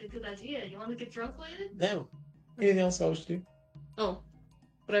sounds like a good idea. You want to get drunk later? No. Anything else I wish to do? Oh,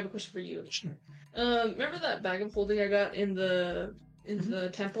 but I have a question for you. Sure. Remember that bag of holding I got in the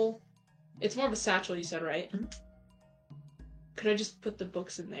temple? It's more of a satchel, you said, right? Mhm. Could I just put the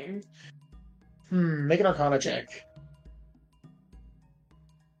books in there? Make an Arcana check.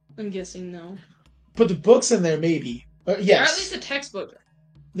 I'm guessing no. Put the books in there, maybe. Or at Yes. least a textbook.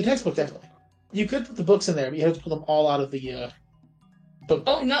 The textbook, definitely. You could put the books in there, but you have to pull them all out of the book.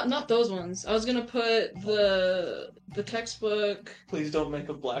 Oh, not those ones. I was gonna put the textbook. Please don't make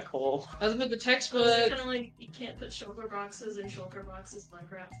a black hole. I was gonna put the textbook. Kind of like you can't put shulker boxes in shulker boxes in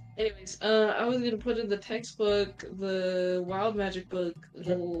Minecraft. Anyways, I was gonna put in the textbook, the wild magic book,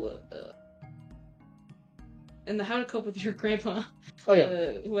 and the how to cope with your grandpa, Oh,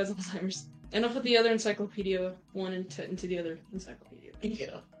 yeah. who has Alzheimer's. And I'll put the other encyclopedia one into the other encyclopedia.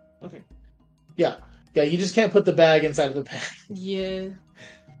 Yeah. Okay. Yeah. Yeah, you just can't put the bag inside of the bag. Yeah.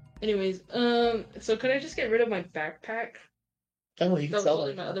 Anyways, so could I just get rid of my backpack? Oh, you That can was sell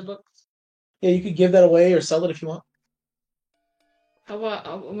holding it. my other books. Yeah, you could give that away or sell it if you want. How about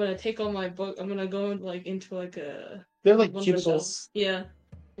I'm gonna take all my book. I'm gonna go like into like a They're like one of the cubicles. shelves. Yeah.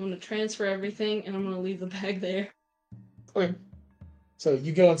 I'm gonna transfer everything and I'm gonna leave the bag there. Okay. So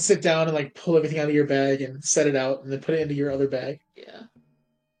you go and sit down and like pull everything out of your bag and set it out and then put it into your other bag. Yeah.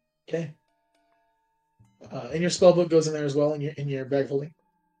 Okay. And your spell book goes in there as well in your bag holding.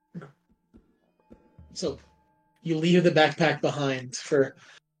 So you leave the backpack behind for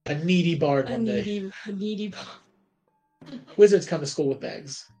a needy bard one day. A needy. Wizards come to school with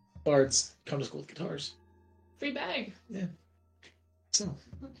bags. Bards come to school with guitars. Free bag. Yeah. So,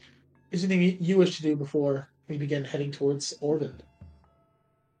 is there anything you wish to do before we begin heading towards Orvin?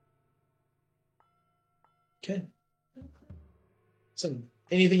 Okay. So,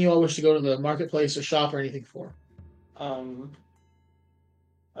 anything you all wish to go to the marketplace or shop or anything for?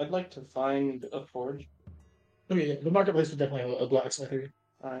 I'd like to find a forge. Okay, yeah, the marketplace would definitely have a blacksmith area.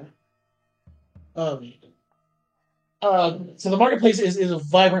 Alright. So the marketplace is a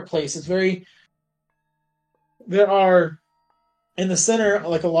vibrant place. It's very. There are in the center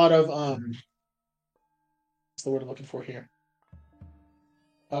like a lot of what's the word I'm looking for here?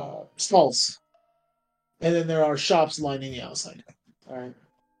 Stalls, and then there are shops lining the outside. Alright.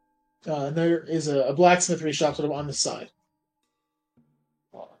 And there is a blacksmithery shop sort of on the side.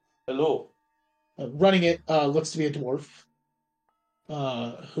 Hello. Running it looks to be a dwarf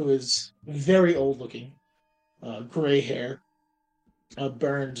who is very old looking, gray hair,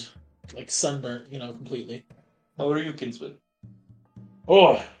 burned, like sunburnt, completely. How are you, kinsman?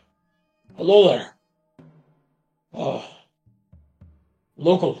 Oh, hello there. Oh,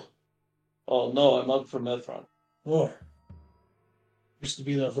 local. Oh no, I'm up from Ephron. Oh, used to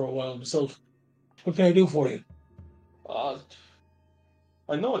be there for a while myself. What can I do for you? I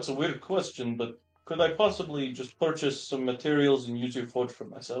know it's a weird question, but could I possibly just purchase some materials and use your forge for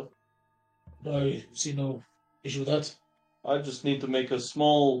myself? I see no issue with that. I just need to make a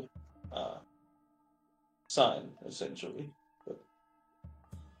small sign, essentially.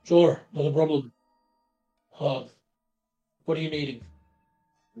 Sure, not a problem. What are you needing?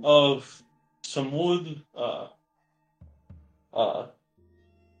 Of some wood,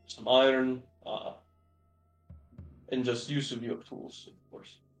 some iron, and just use of your tools, of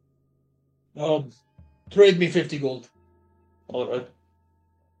course. Trade me 50 gold. Alright.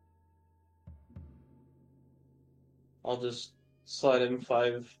 I'll just slide in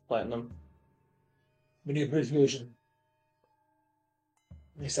 5 platinum. Many appreciation.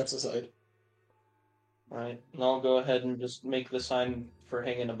 He steps aside. Right. And I'll go ahead and just make the sign for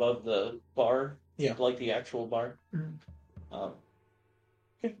hanging above the bar. Yeah. Like the actual bar. Mhm.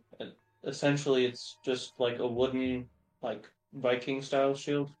 And essentially it's just like a wooden, like, Viking style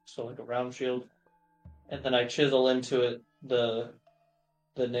shield. So like a round shield. And then I chisel into it the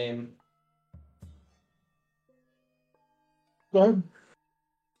name. Go ahead.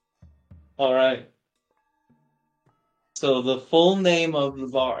 Alright. So the full name of the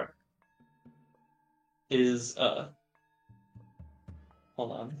bar is hold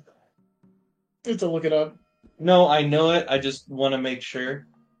on. You have to look it up. No, I know it, I just want to make sure.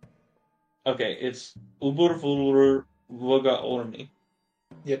 Okay, it's Uburvulur Voga Ormi.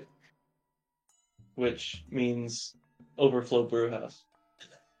 Yep. Which means overflow brewhouse.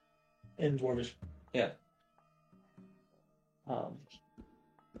 In Dwarvish. Yeah.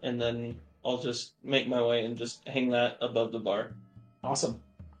 And then I'll just make my way and just hang that above the bar. Awesome.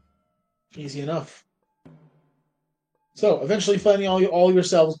 Easy enough. So, eventually finding all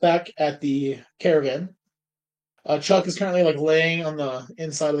yourselves back at the caravan. Chuck is currently like laying on the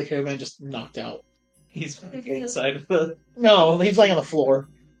inside of the caravan, just knocked out. He's inside of the... No, he's laying on the floor.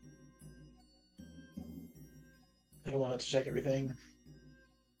 I wanted to check everything.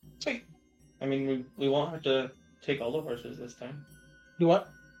 Sweet. I mean, we won't have to take all the horses this time. Do what?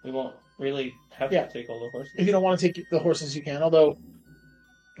 We won't really have Yeah. to take all the horses. If you don't want to take the horses, you can. Although,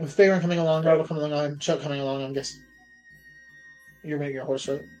 with Faerun coming along, Marvel coming along, Chuck coming along, I guess you're making your horse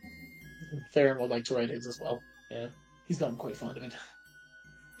right. Faerun would like to ride his as well. Yeah. He's gotten quite fond of it.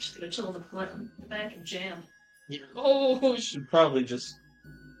 Just gonna chill in the back and jam. Oh, we should probably just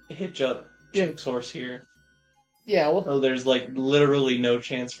hitch up Yeah. Chuck's horse here. Yeah, well, Oh, there's like literally no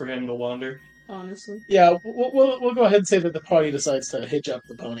chance for him to wander. Honestly. yeah, we'll go ahead and say that the party decides to hitch up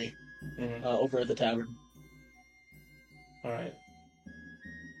the pony Mhm. over at the tavern Alright.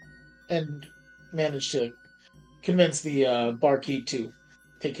 and manage to convince the barkeep to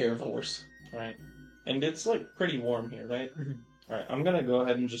take care of the horse. Right. And it's like pretty warm here, right? Mhm. Alright, I'm gonna go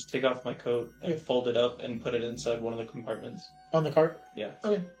ahead and just take off my coat and fold it up and put it inside one of the compartments. On the cart? Yeah.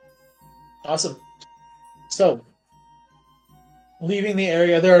 Okay. Awesome. So, leaving the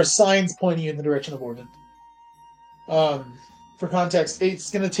area, there are signs pointing you in the direction of Orvin. For context, it's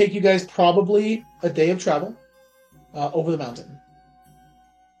going to take you guys probably a day of travel over the mountain.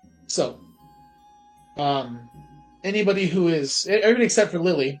 So, everybody except for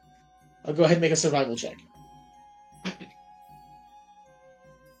Lily, I'll go ahead and make a survival check.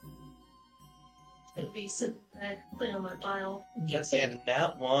 It'd be sitting back, playing on my file. Yes, And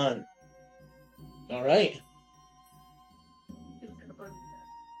that one. all right.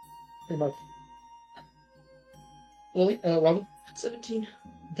 Pretty much. Lily, Robin? 17.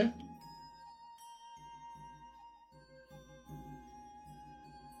 Okay.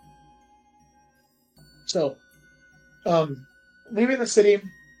 So, leaving the city,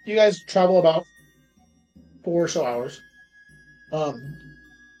 you guys travel about 4 or so hours.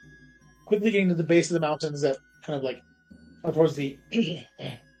 Quickly getting to the base of the mountains that kind of like are towards the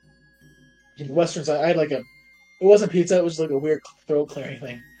western side. I had like it wasn't pizza, it was like a weird throat clearing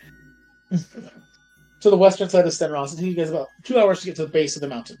thing. To the western side of Stenros, it takes you guys about 2 hours to get to the base of the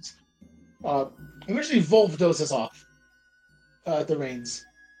mountains. Eventually, Wolf dozes off at the reins.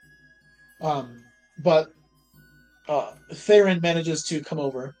 But Theron manages to come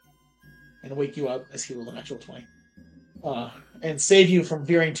over and wake you up as he rolled a natural 20. And save you from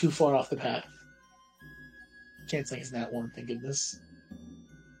veering too far off the path. Chance like it's that one, thank goodness.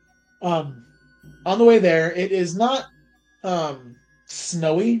 On the way there, it is not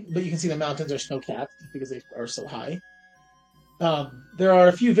snowy, but you can see the mountains are snow-capped because they are so high. There are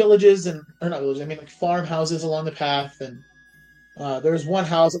a few villages, like farmhouses along the path, and there's one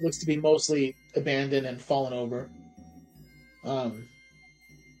house that looks to be mostly abandoned and fallen over.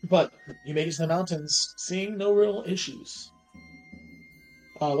 But you make it to the mountains, seeing no real issues.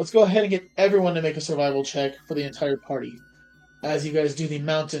 Let's go ahead and get everyone to make a survival check for the entire party as you guys do the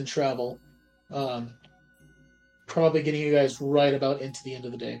mountain travel. Probably getting you guys right about into the end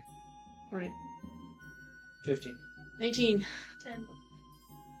of the day. Alright. 15. 19. 10.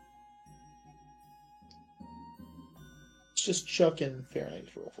 It's just Chuck and Fahrenheit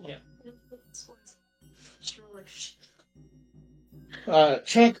for roll. Yeah.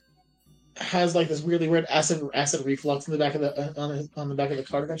 Chuck has like this really weird acid reflux in the back of the on the back of the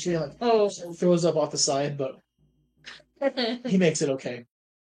cart eventually. Like throws up off the side, but he makes it okay.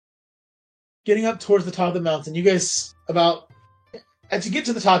 Getting up towards the top of the mountain, you guys as you get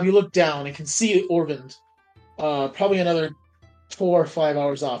to the top, you look down and can see Orvin, probably another 4 or 5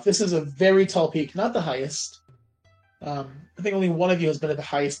 hours off. This is a very tall peak, not the highest. I think only one of you has been at the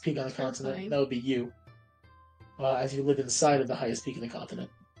highest peak on the continent. Fine. That would be you, as you live inside of the highest peak in the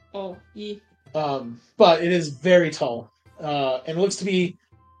continent. Oh, yeah. But it is very tall, and it looks to be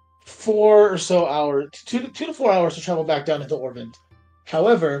 4 or so hours, 2 to 4 hours to travel back down into Orvin.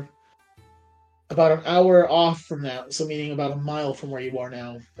 However, about an hour off from that, so meaning about a mile from where you are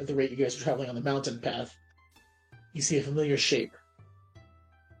now, at the rate you guys are traveling on the mountain path, you see a familiar shape.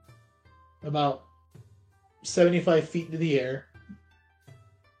 About 75 feet into the air.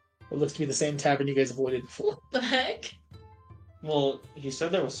 What looks to be the same tavern you guys avoided before. What the heck? Well, he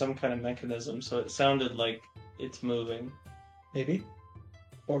said there was some kind of mechanism, so it sounded like it's moving. Maybe.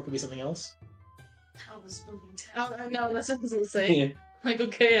 Or it could be something else. How was moving Oh, town? no, that's what I was gonna say. Like,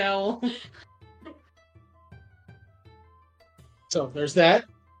 okay, Owl. So, there's that.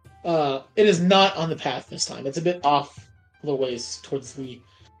 It is not on the path this time. It's a bit off a little ways towards maybe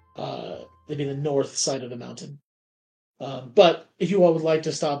the north side of the mountain. But if you all would like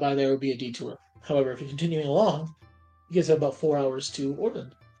to stop by, there would be a detour. However, if you're continuing along, you guys have about 4 hours to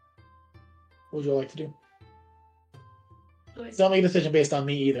Orvin. What would you all like to do? Don't make a decision based on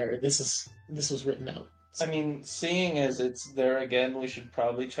me either. This was written out. I mean, seeing as it's there again, we should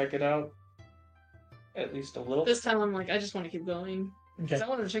probably check it out. At least a little. This time I'm like, I just want to keep going. Okay. Because I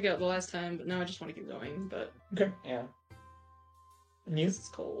wanted to check it out the last time, but now I just want to keep going. But Okay. Yeah. And you? it's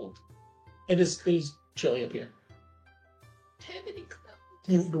cold. It is chilly up here. Heavy cloud.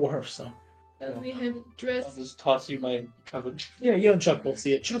 You're dwarf, so. We have I'll dress. just toss you my covered. Yeah, you and Chuck both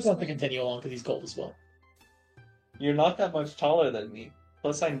see it. Chuck wants to continue along because he's cold as well. You're not that much taller than me.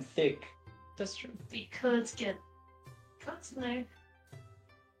 Plus, I'm thick. That's true. We could get cuts in there.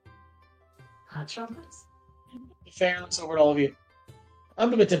 Hot chocolates. Fair, looks over at all of you.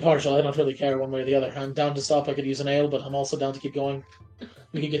 I'm a bit impartial. I don't really care one way or the other. I'm down to stop. I could use a nail, but I'm also down to keep going.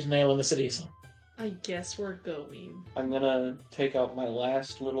 We could get to nail in the city, so. I guess we're going. I'm gonna take out my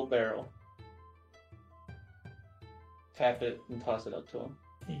last little barrel. Tap it and toss it up to him.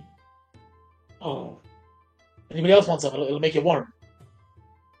 Oh. Anybody else want some? It'll make you warm.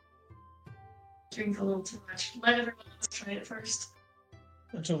 Drink a little too much. Let everyone else try it first.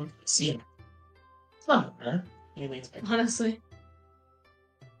 See him. It's not her. He leans back. Honestly.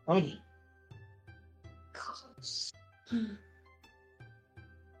 Okay.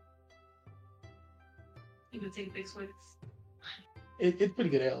 You can take a big swig. It's pretty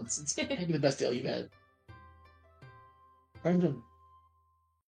good ale. It's maybe the best ale you've had. Random.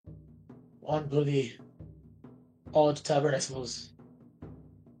 One bloody odd tavern, I suppose.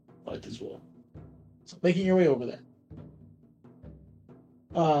 Might as well. So making your way over there.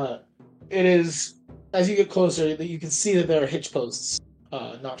 It is as you get closer that you can see that there are hitch posts,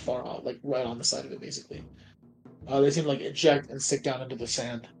 not far off, like right on the side of it, basically. They seem to like eject and stick down into the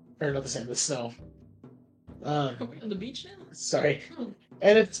sand, or not the sand, the snow. We're on the beach now? Sorry.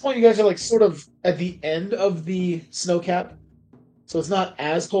 And at this point, you guys are like sort of at the end of the snow cap, so it's not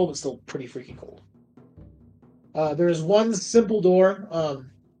as cold, but still pretty freaking cold. There is one simple door on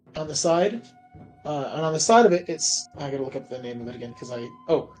the side, and on the side of it, it's I gotta look up the name of it again because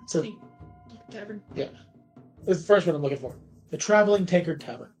so Tavern. yeah, it's the first one I'm looking for, the Traveling Tankard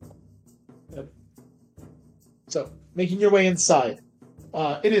Tavern. Yep. So making your way inside.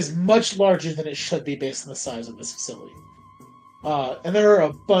 It is much larger than it should be based on the size of this facility. And there are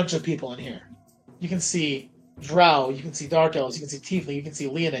a bunch of people in here. You can see Drow, you can see Dark Elves, you can see Tiefling, you can see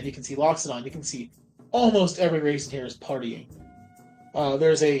Leonin, you can see Loxodon, you can see almost every race in here is partying.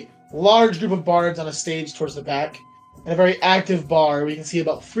 There's a large group of bards on a stage towards the back, and a very active bar where you can see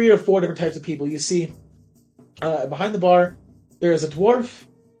about 3 or 4 different types of people. You see, behind the bar, there is a dwarf,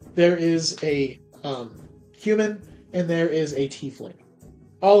 there is a human, and there is a tiefling.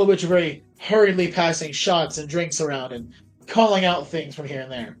 All of which are very hurriedly passing shots and drinks around and calling out things from here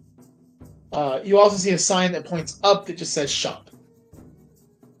and there. You also see a sign that points up that just says shop.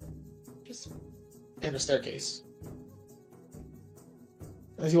 And a staircase.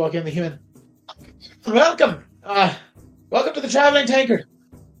 As you walk in, the human. Welcome! Welcome to the Traveling Tankard.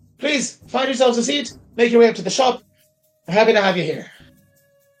 Please, find yourselves a seat, make your way up to the shop. I'm happy to have you here.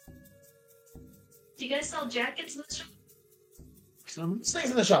 Do you guys sell jackets in the shop? Some things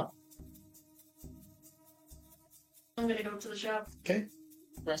in the shop. I'm gonna go to the shop. Okay.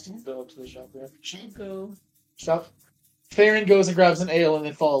 Resting. Go up to the shop there. Go. Shop. Farron goes and grabs an ale and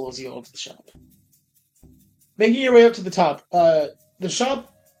then follows you up to the shop. Making your way up to the top. The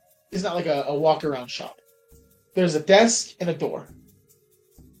shop is not like a walk-around shop. There's a desk and a door.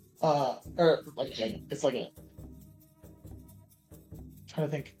 It's like a... I'm trying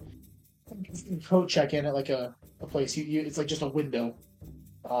to think. Coat check-in at like a place. It's like just a window.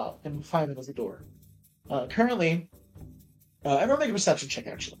 And behind it is a door. Currently, everyone make a perception check,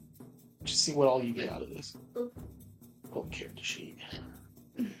 actually. Just see what all you get out of this. Golden character sheet.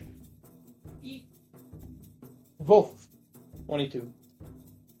 Both. 22.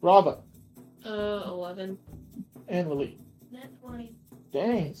 Rava. 11. And Lily. Net 20.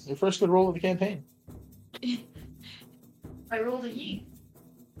 Dang, your first good roll of the campaign. I rolled a yeet.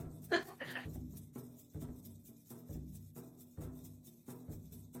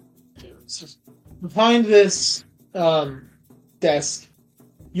 Behind this desk,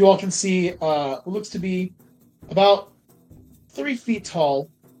 you all can see what looks to be about 3 feet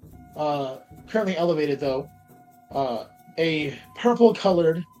tall, currently elevated though, a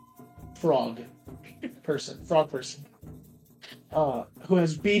purple-colored frog person, who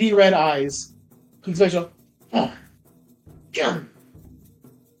has beady red eyes, who's like, John,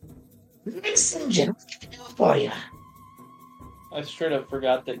 messenger for you. I straight up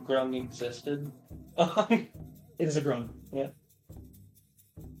forgot that Grung existed. It is a grung. Yeah.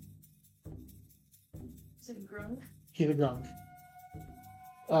 Is it grung? He's a grung.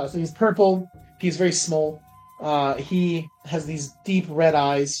 So he's purple. He's very small. He has these deep red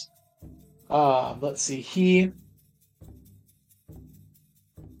eyes. Let's see. He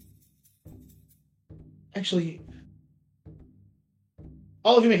actually,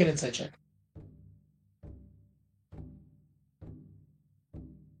 all of you make an insight check.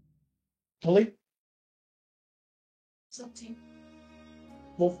 Holly? 17.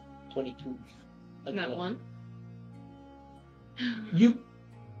 Wolf? 22. Not one. You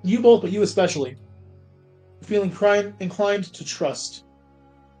both, but you especially, feel inclined to trust.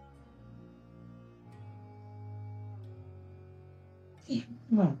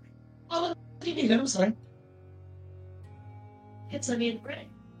 No. Oh, what do you need? I'm sorry. I mean, right.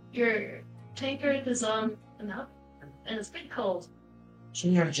 Your tankard is on an up, and it's pretty cold. So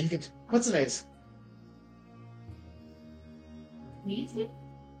you're a jacket. What's the name? Needs it?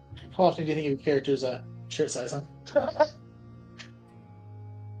 How often do you think your character's shirt size, huh?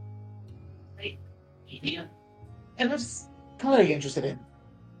 Right. Yeah. And what's color are you interested in?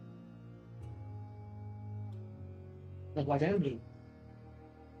 Like white and blue.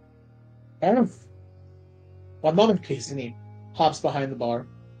 Fair enough. One moment, please. And he hops behind the bar,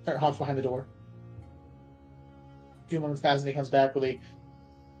 or hops behind the door. A few moments pass, and he comes back with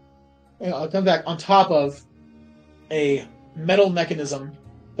comes back on top of a metal mechanism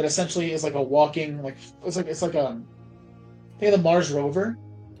that essentially is like a walking, it's like think of the Mars rover,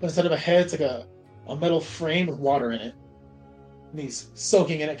 but instead of a head, it's like a metal frame with water in it. And he's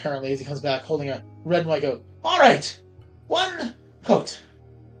soaking in it currently as he comes back holding a red and white coat. All right, one coat.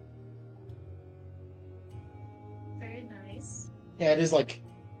 Very nice. Yeah, it is like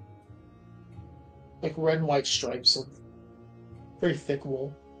red and white stripes, so very thick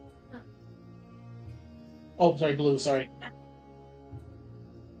wool. Huh. Oh, sorry, blue. Sorry.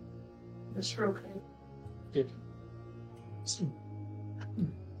 That's real good. Good.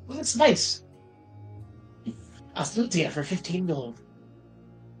 Well, that's nice. I'll still do it for 15 gold.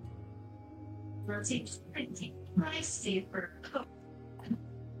 That seems pretty pricey for a coat.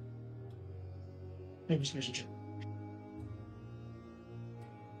 Maybe some mission.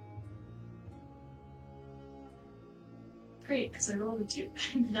 Great, because I rolled a 2.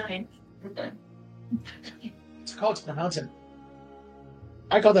 9. It's called the mountain.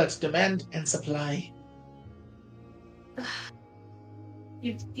 I call that demand and supply.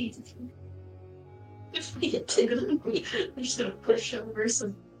 You defeated me. I'm just gonna push over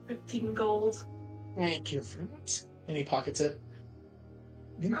some 15 gold. Thank you for it. And he pockets it.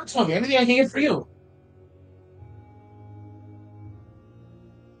 You're not talking anything I can get for you.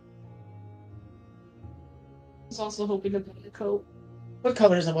 I was also hoping to buy a coat. What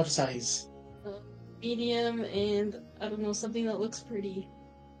colors and what size? Medium and, I don't know, something that looks pretty.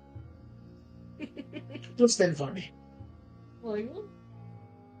 Do a spin for me. Like,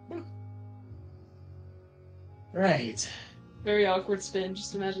 Right. very awkward spin.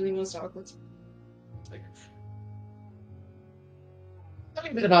 Just imagine the most awkward spin. Like, Tell me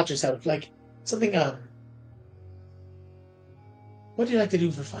a bit about yourself. Something, what do you like to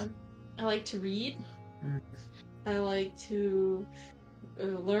do for fun? I like to read. Mm. I like to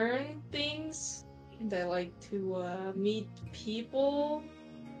learn things. And I like to meet people.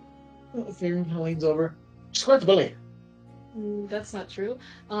 Figuring how leans over. Just quite the bully. That's not true.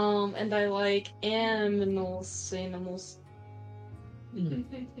 And I like animals. And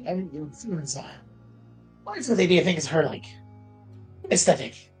your feelings are. What exactly do you think is her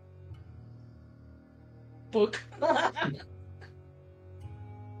aesthetic? Book.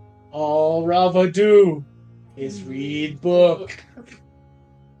 All Rava do is read book.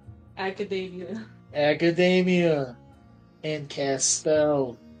 Academia. Academia. And cast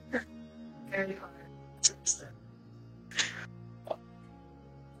spell. Very hard.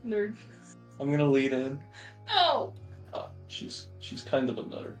 Nerd. I'm gonna lead in. No! She's kind of a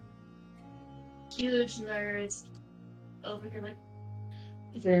nutter. Huge nerds over here,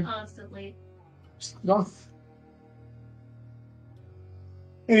 Okay. constantly. No.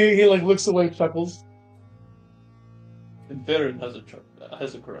 And he looks away, chuckles. And Varen has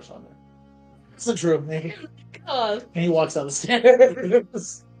a crush on her. It's not true. And God. he walks down the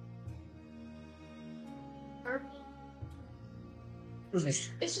stairs. Purple. It's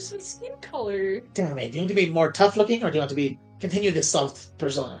just my skin color. Damn it. Do you want to be more tough looking or do you want to continue this soft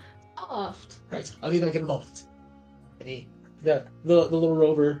persona? Soft. Right. I'll be back in a moment. And the little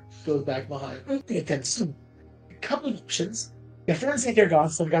rover goes back behind. It tends to a couple of options. Your friends think you're gone,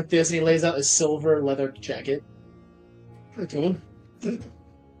 so I've got this, and he lays out a silver leather jacket. Pretty cool.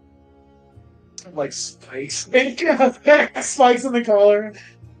 Like spikes. Spikes in the collar.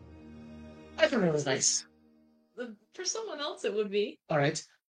 I thought it was nice. For someone else, it would be. Alright.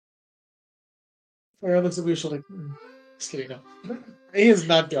 Farrah looks at Lucia like, just kidding, no. He is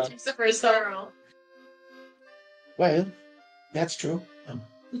not gone. Except for his girl. Well, that's true.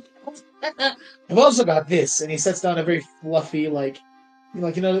 I've also got this, and he sets down a very fluffy, like the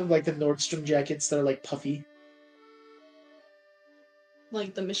Nordstrom jackets that are puffy.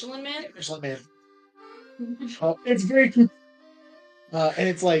 Like the Michelin Man? Michelin Man. It's very cute. And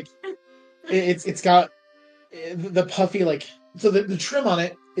it's it's got the puffy, so the trim on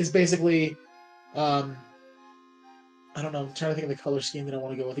it is basically, I don't know, I'm trying to think of the color scheme that I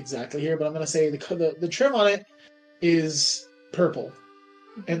want to go with exactly here, but I'm going to say the trim on it is purple.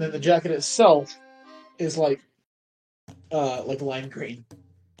 And then the jacket itself is like lime green.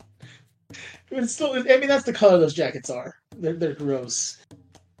 But it's still, that's the color those jackets are. They're gross.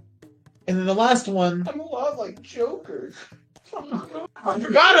 And then the last one, I'm a lot like Joker. I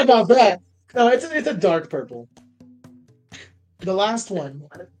forgot about that. No, it's a dark purple. The last one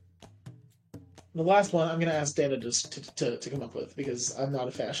The last one I'm gonna ask Dana to come up with because I'm not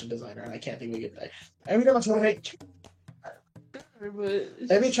a fashion designer and I can't think of a good.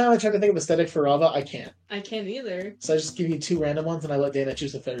 Every time I try to think of aesthetic for Rava, I can't. I can't either. So I just give you two random ones and I let Dana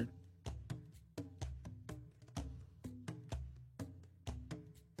choose the third.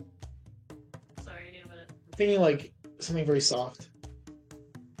 Sorry, I need a minute. I'm thinking like something very soft.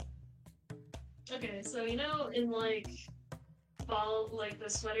 Okay, so you know in like fall, like the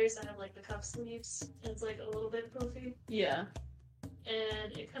sweaters that have like the cuff sleeves, and it's like a little bit puffy, Yeah.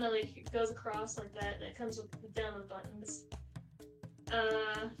 and it kind of like goes across like that, and it comes with down the buttons.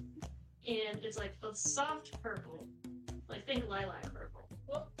 And it's like a soft purple, like think lilac purple.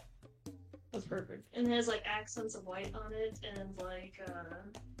 That's perfect. And it has like accents of white on it, and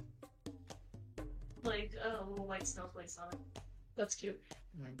little white snowflakes on it. That's cute.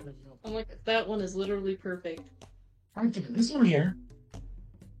 I'm like, that one is literally perfect. I'm thinking this one here.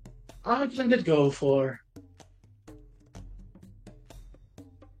 I'm gonna go for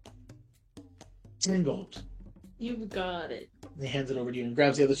 10 gold. You got it. And he hands it over to you and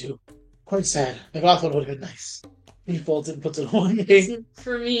grabs the other two. Quite sad. The last one would have been nice. He folds it and puts it away.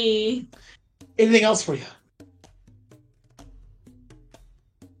 For me. Anything else for you?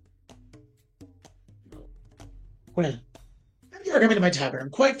 Well, you're coming to my tavern. I'm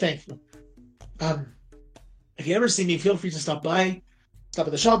quite thankful. If you ever see me, feel free to stop by. Stop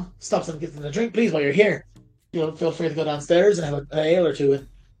at the shop. Stop and get them a drink, please, while you're here. Feel free to go downstairs and have an ale or two and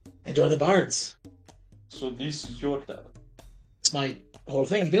enjoy the bards. So this is your tavern. It's my whole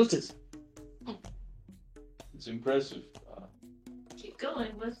thing. I built it. It's impressive. Keep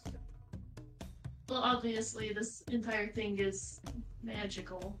going with. Well, obviously, this entire thing is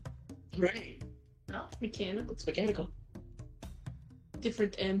magical. Right. No? Mechanical. It's mechanical.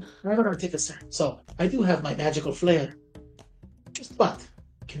 Different M. I'm an artificer, so I do have my magical flair. Just but,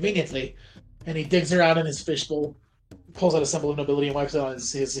 conveniently, and he digs around in his fishbowl, pulls out a symbol of nobility and wipes it on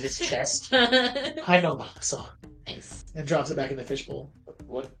his chest. I know, so. Nice. And drops it back in the fishbowl.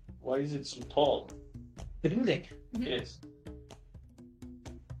 What? Why is it so tall? The building. Yes.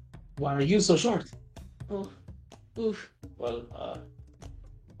 Why are you so short? Oh. Oof. Well,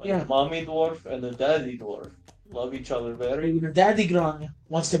 Yeah. a mommy dwarf and a daddy dwarf love each other very. When your daddy Grong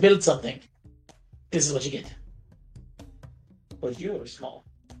wants to build something, this is what you get. But you are small.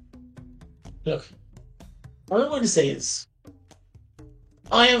 Look, all I'm going to say is,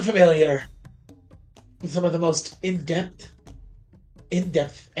 I am familiar with some of the most in-depth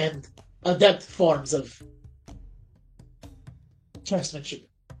and adept forms of craftsmanship.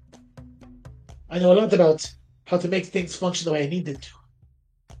 I know a lot about how to make things function the way I need them to,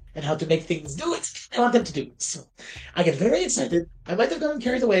 and how to make things do it I want them to do. So I get very excited. I might have gotten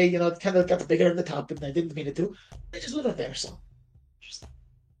carried away, it kind of got bigger in the top, and I didn't mean it to. I just left it there, so.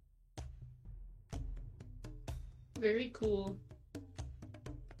 Very cool.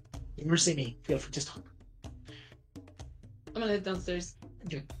 You ever see me, feel free to stop. I'm gonna head downstairs.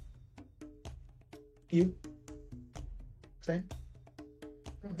 Okay. You? Same?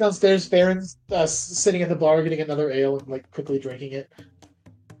 Downstairs, Farron's sitting in the bar getting another ale and quickly drinking it. I'm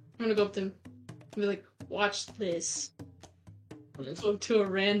gonna go up to him and be like, watch this. Go to a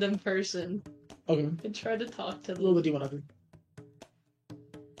random person Okay. and try to talk to Roll them. the D100.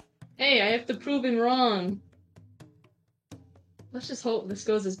 Hey, I have to prove him wrong. Let's just hope this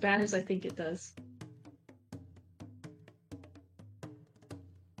goes as bad as I think it does.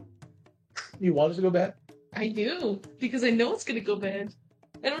 You want it to go bad? I do, because I know it's gonna go bad.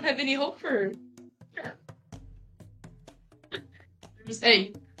 I don't have any hope for her.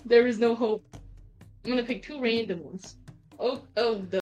 Hey, there is no hope. I'm gonna pick two random ones. Oh,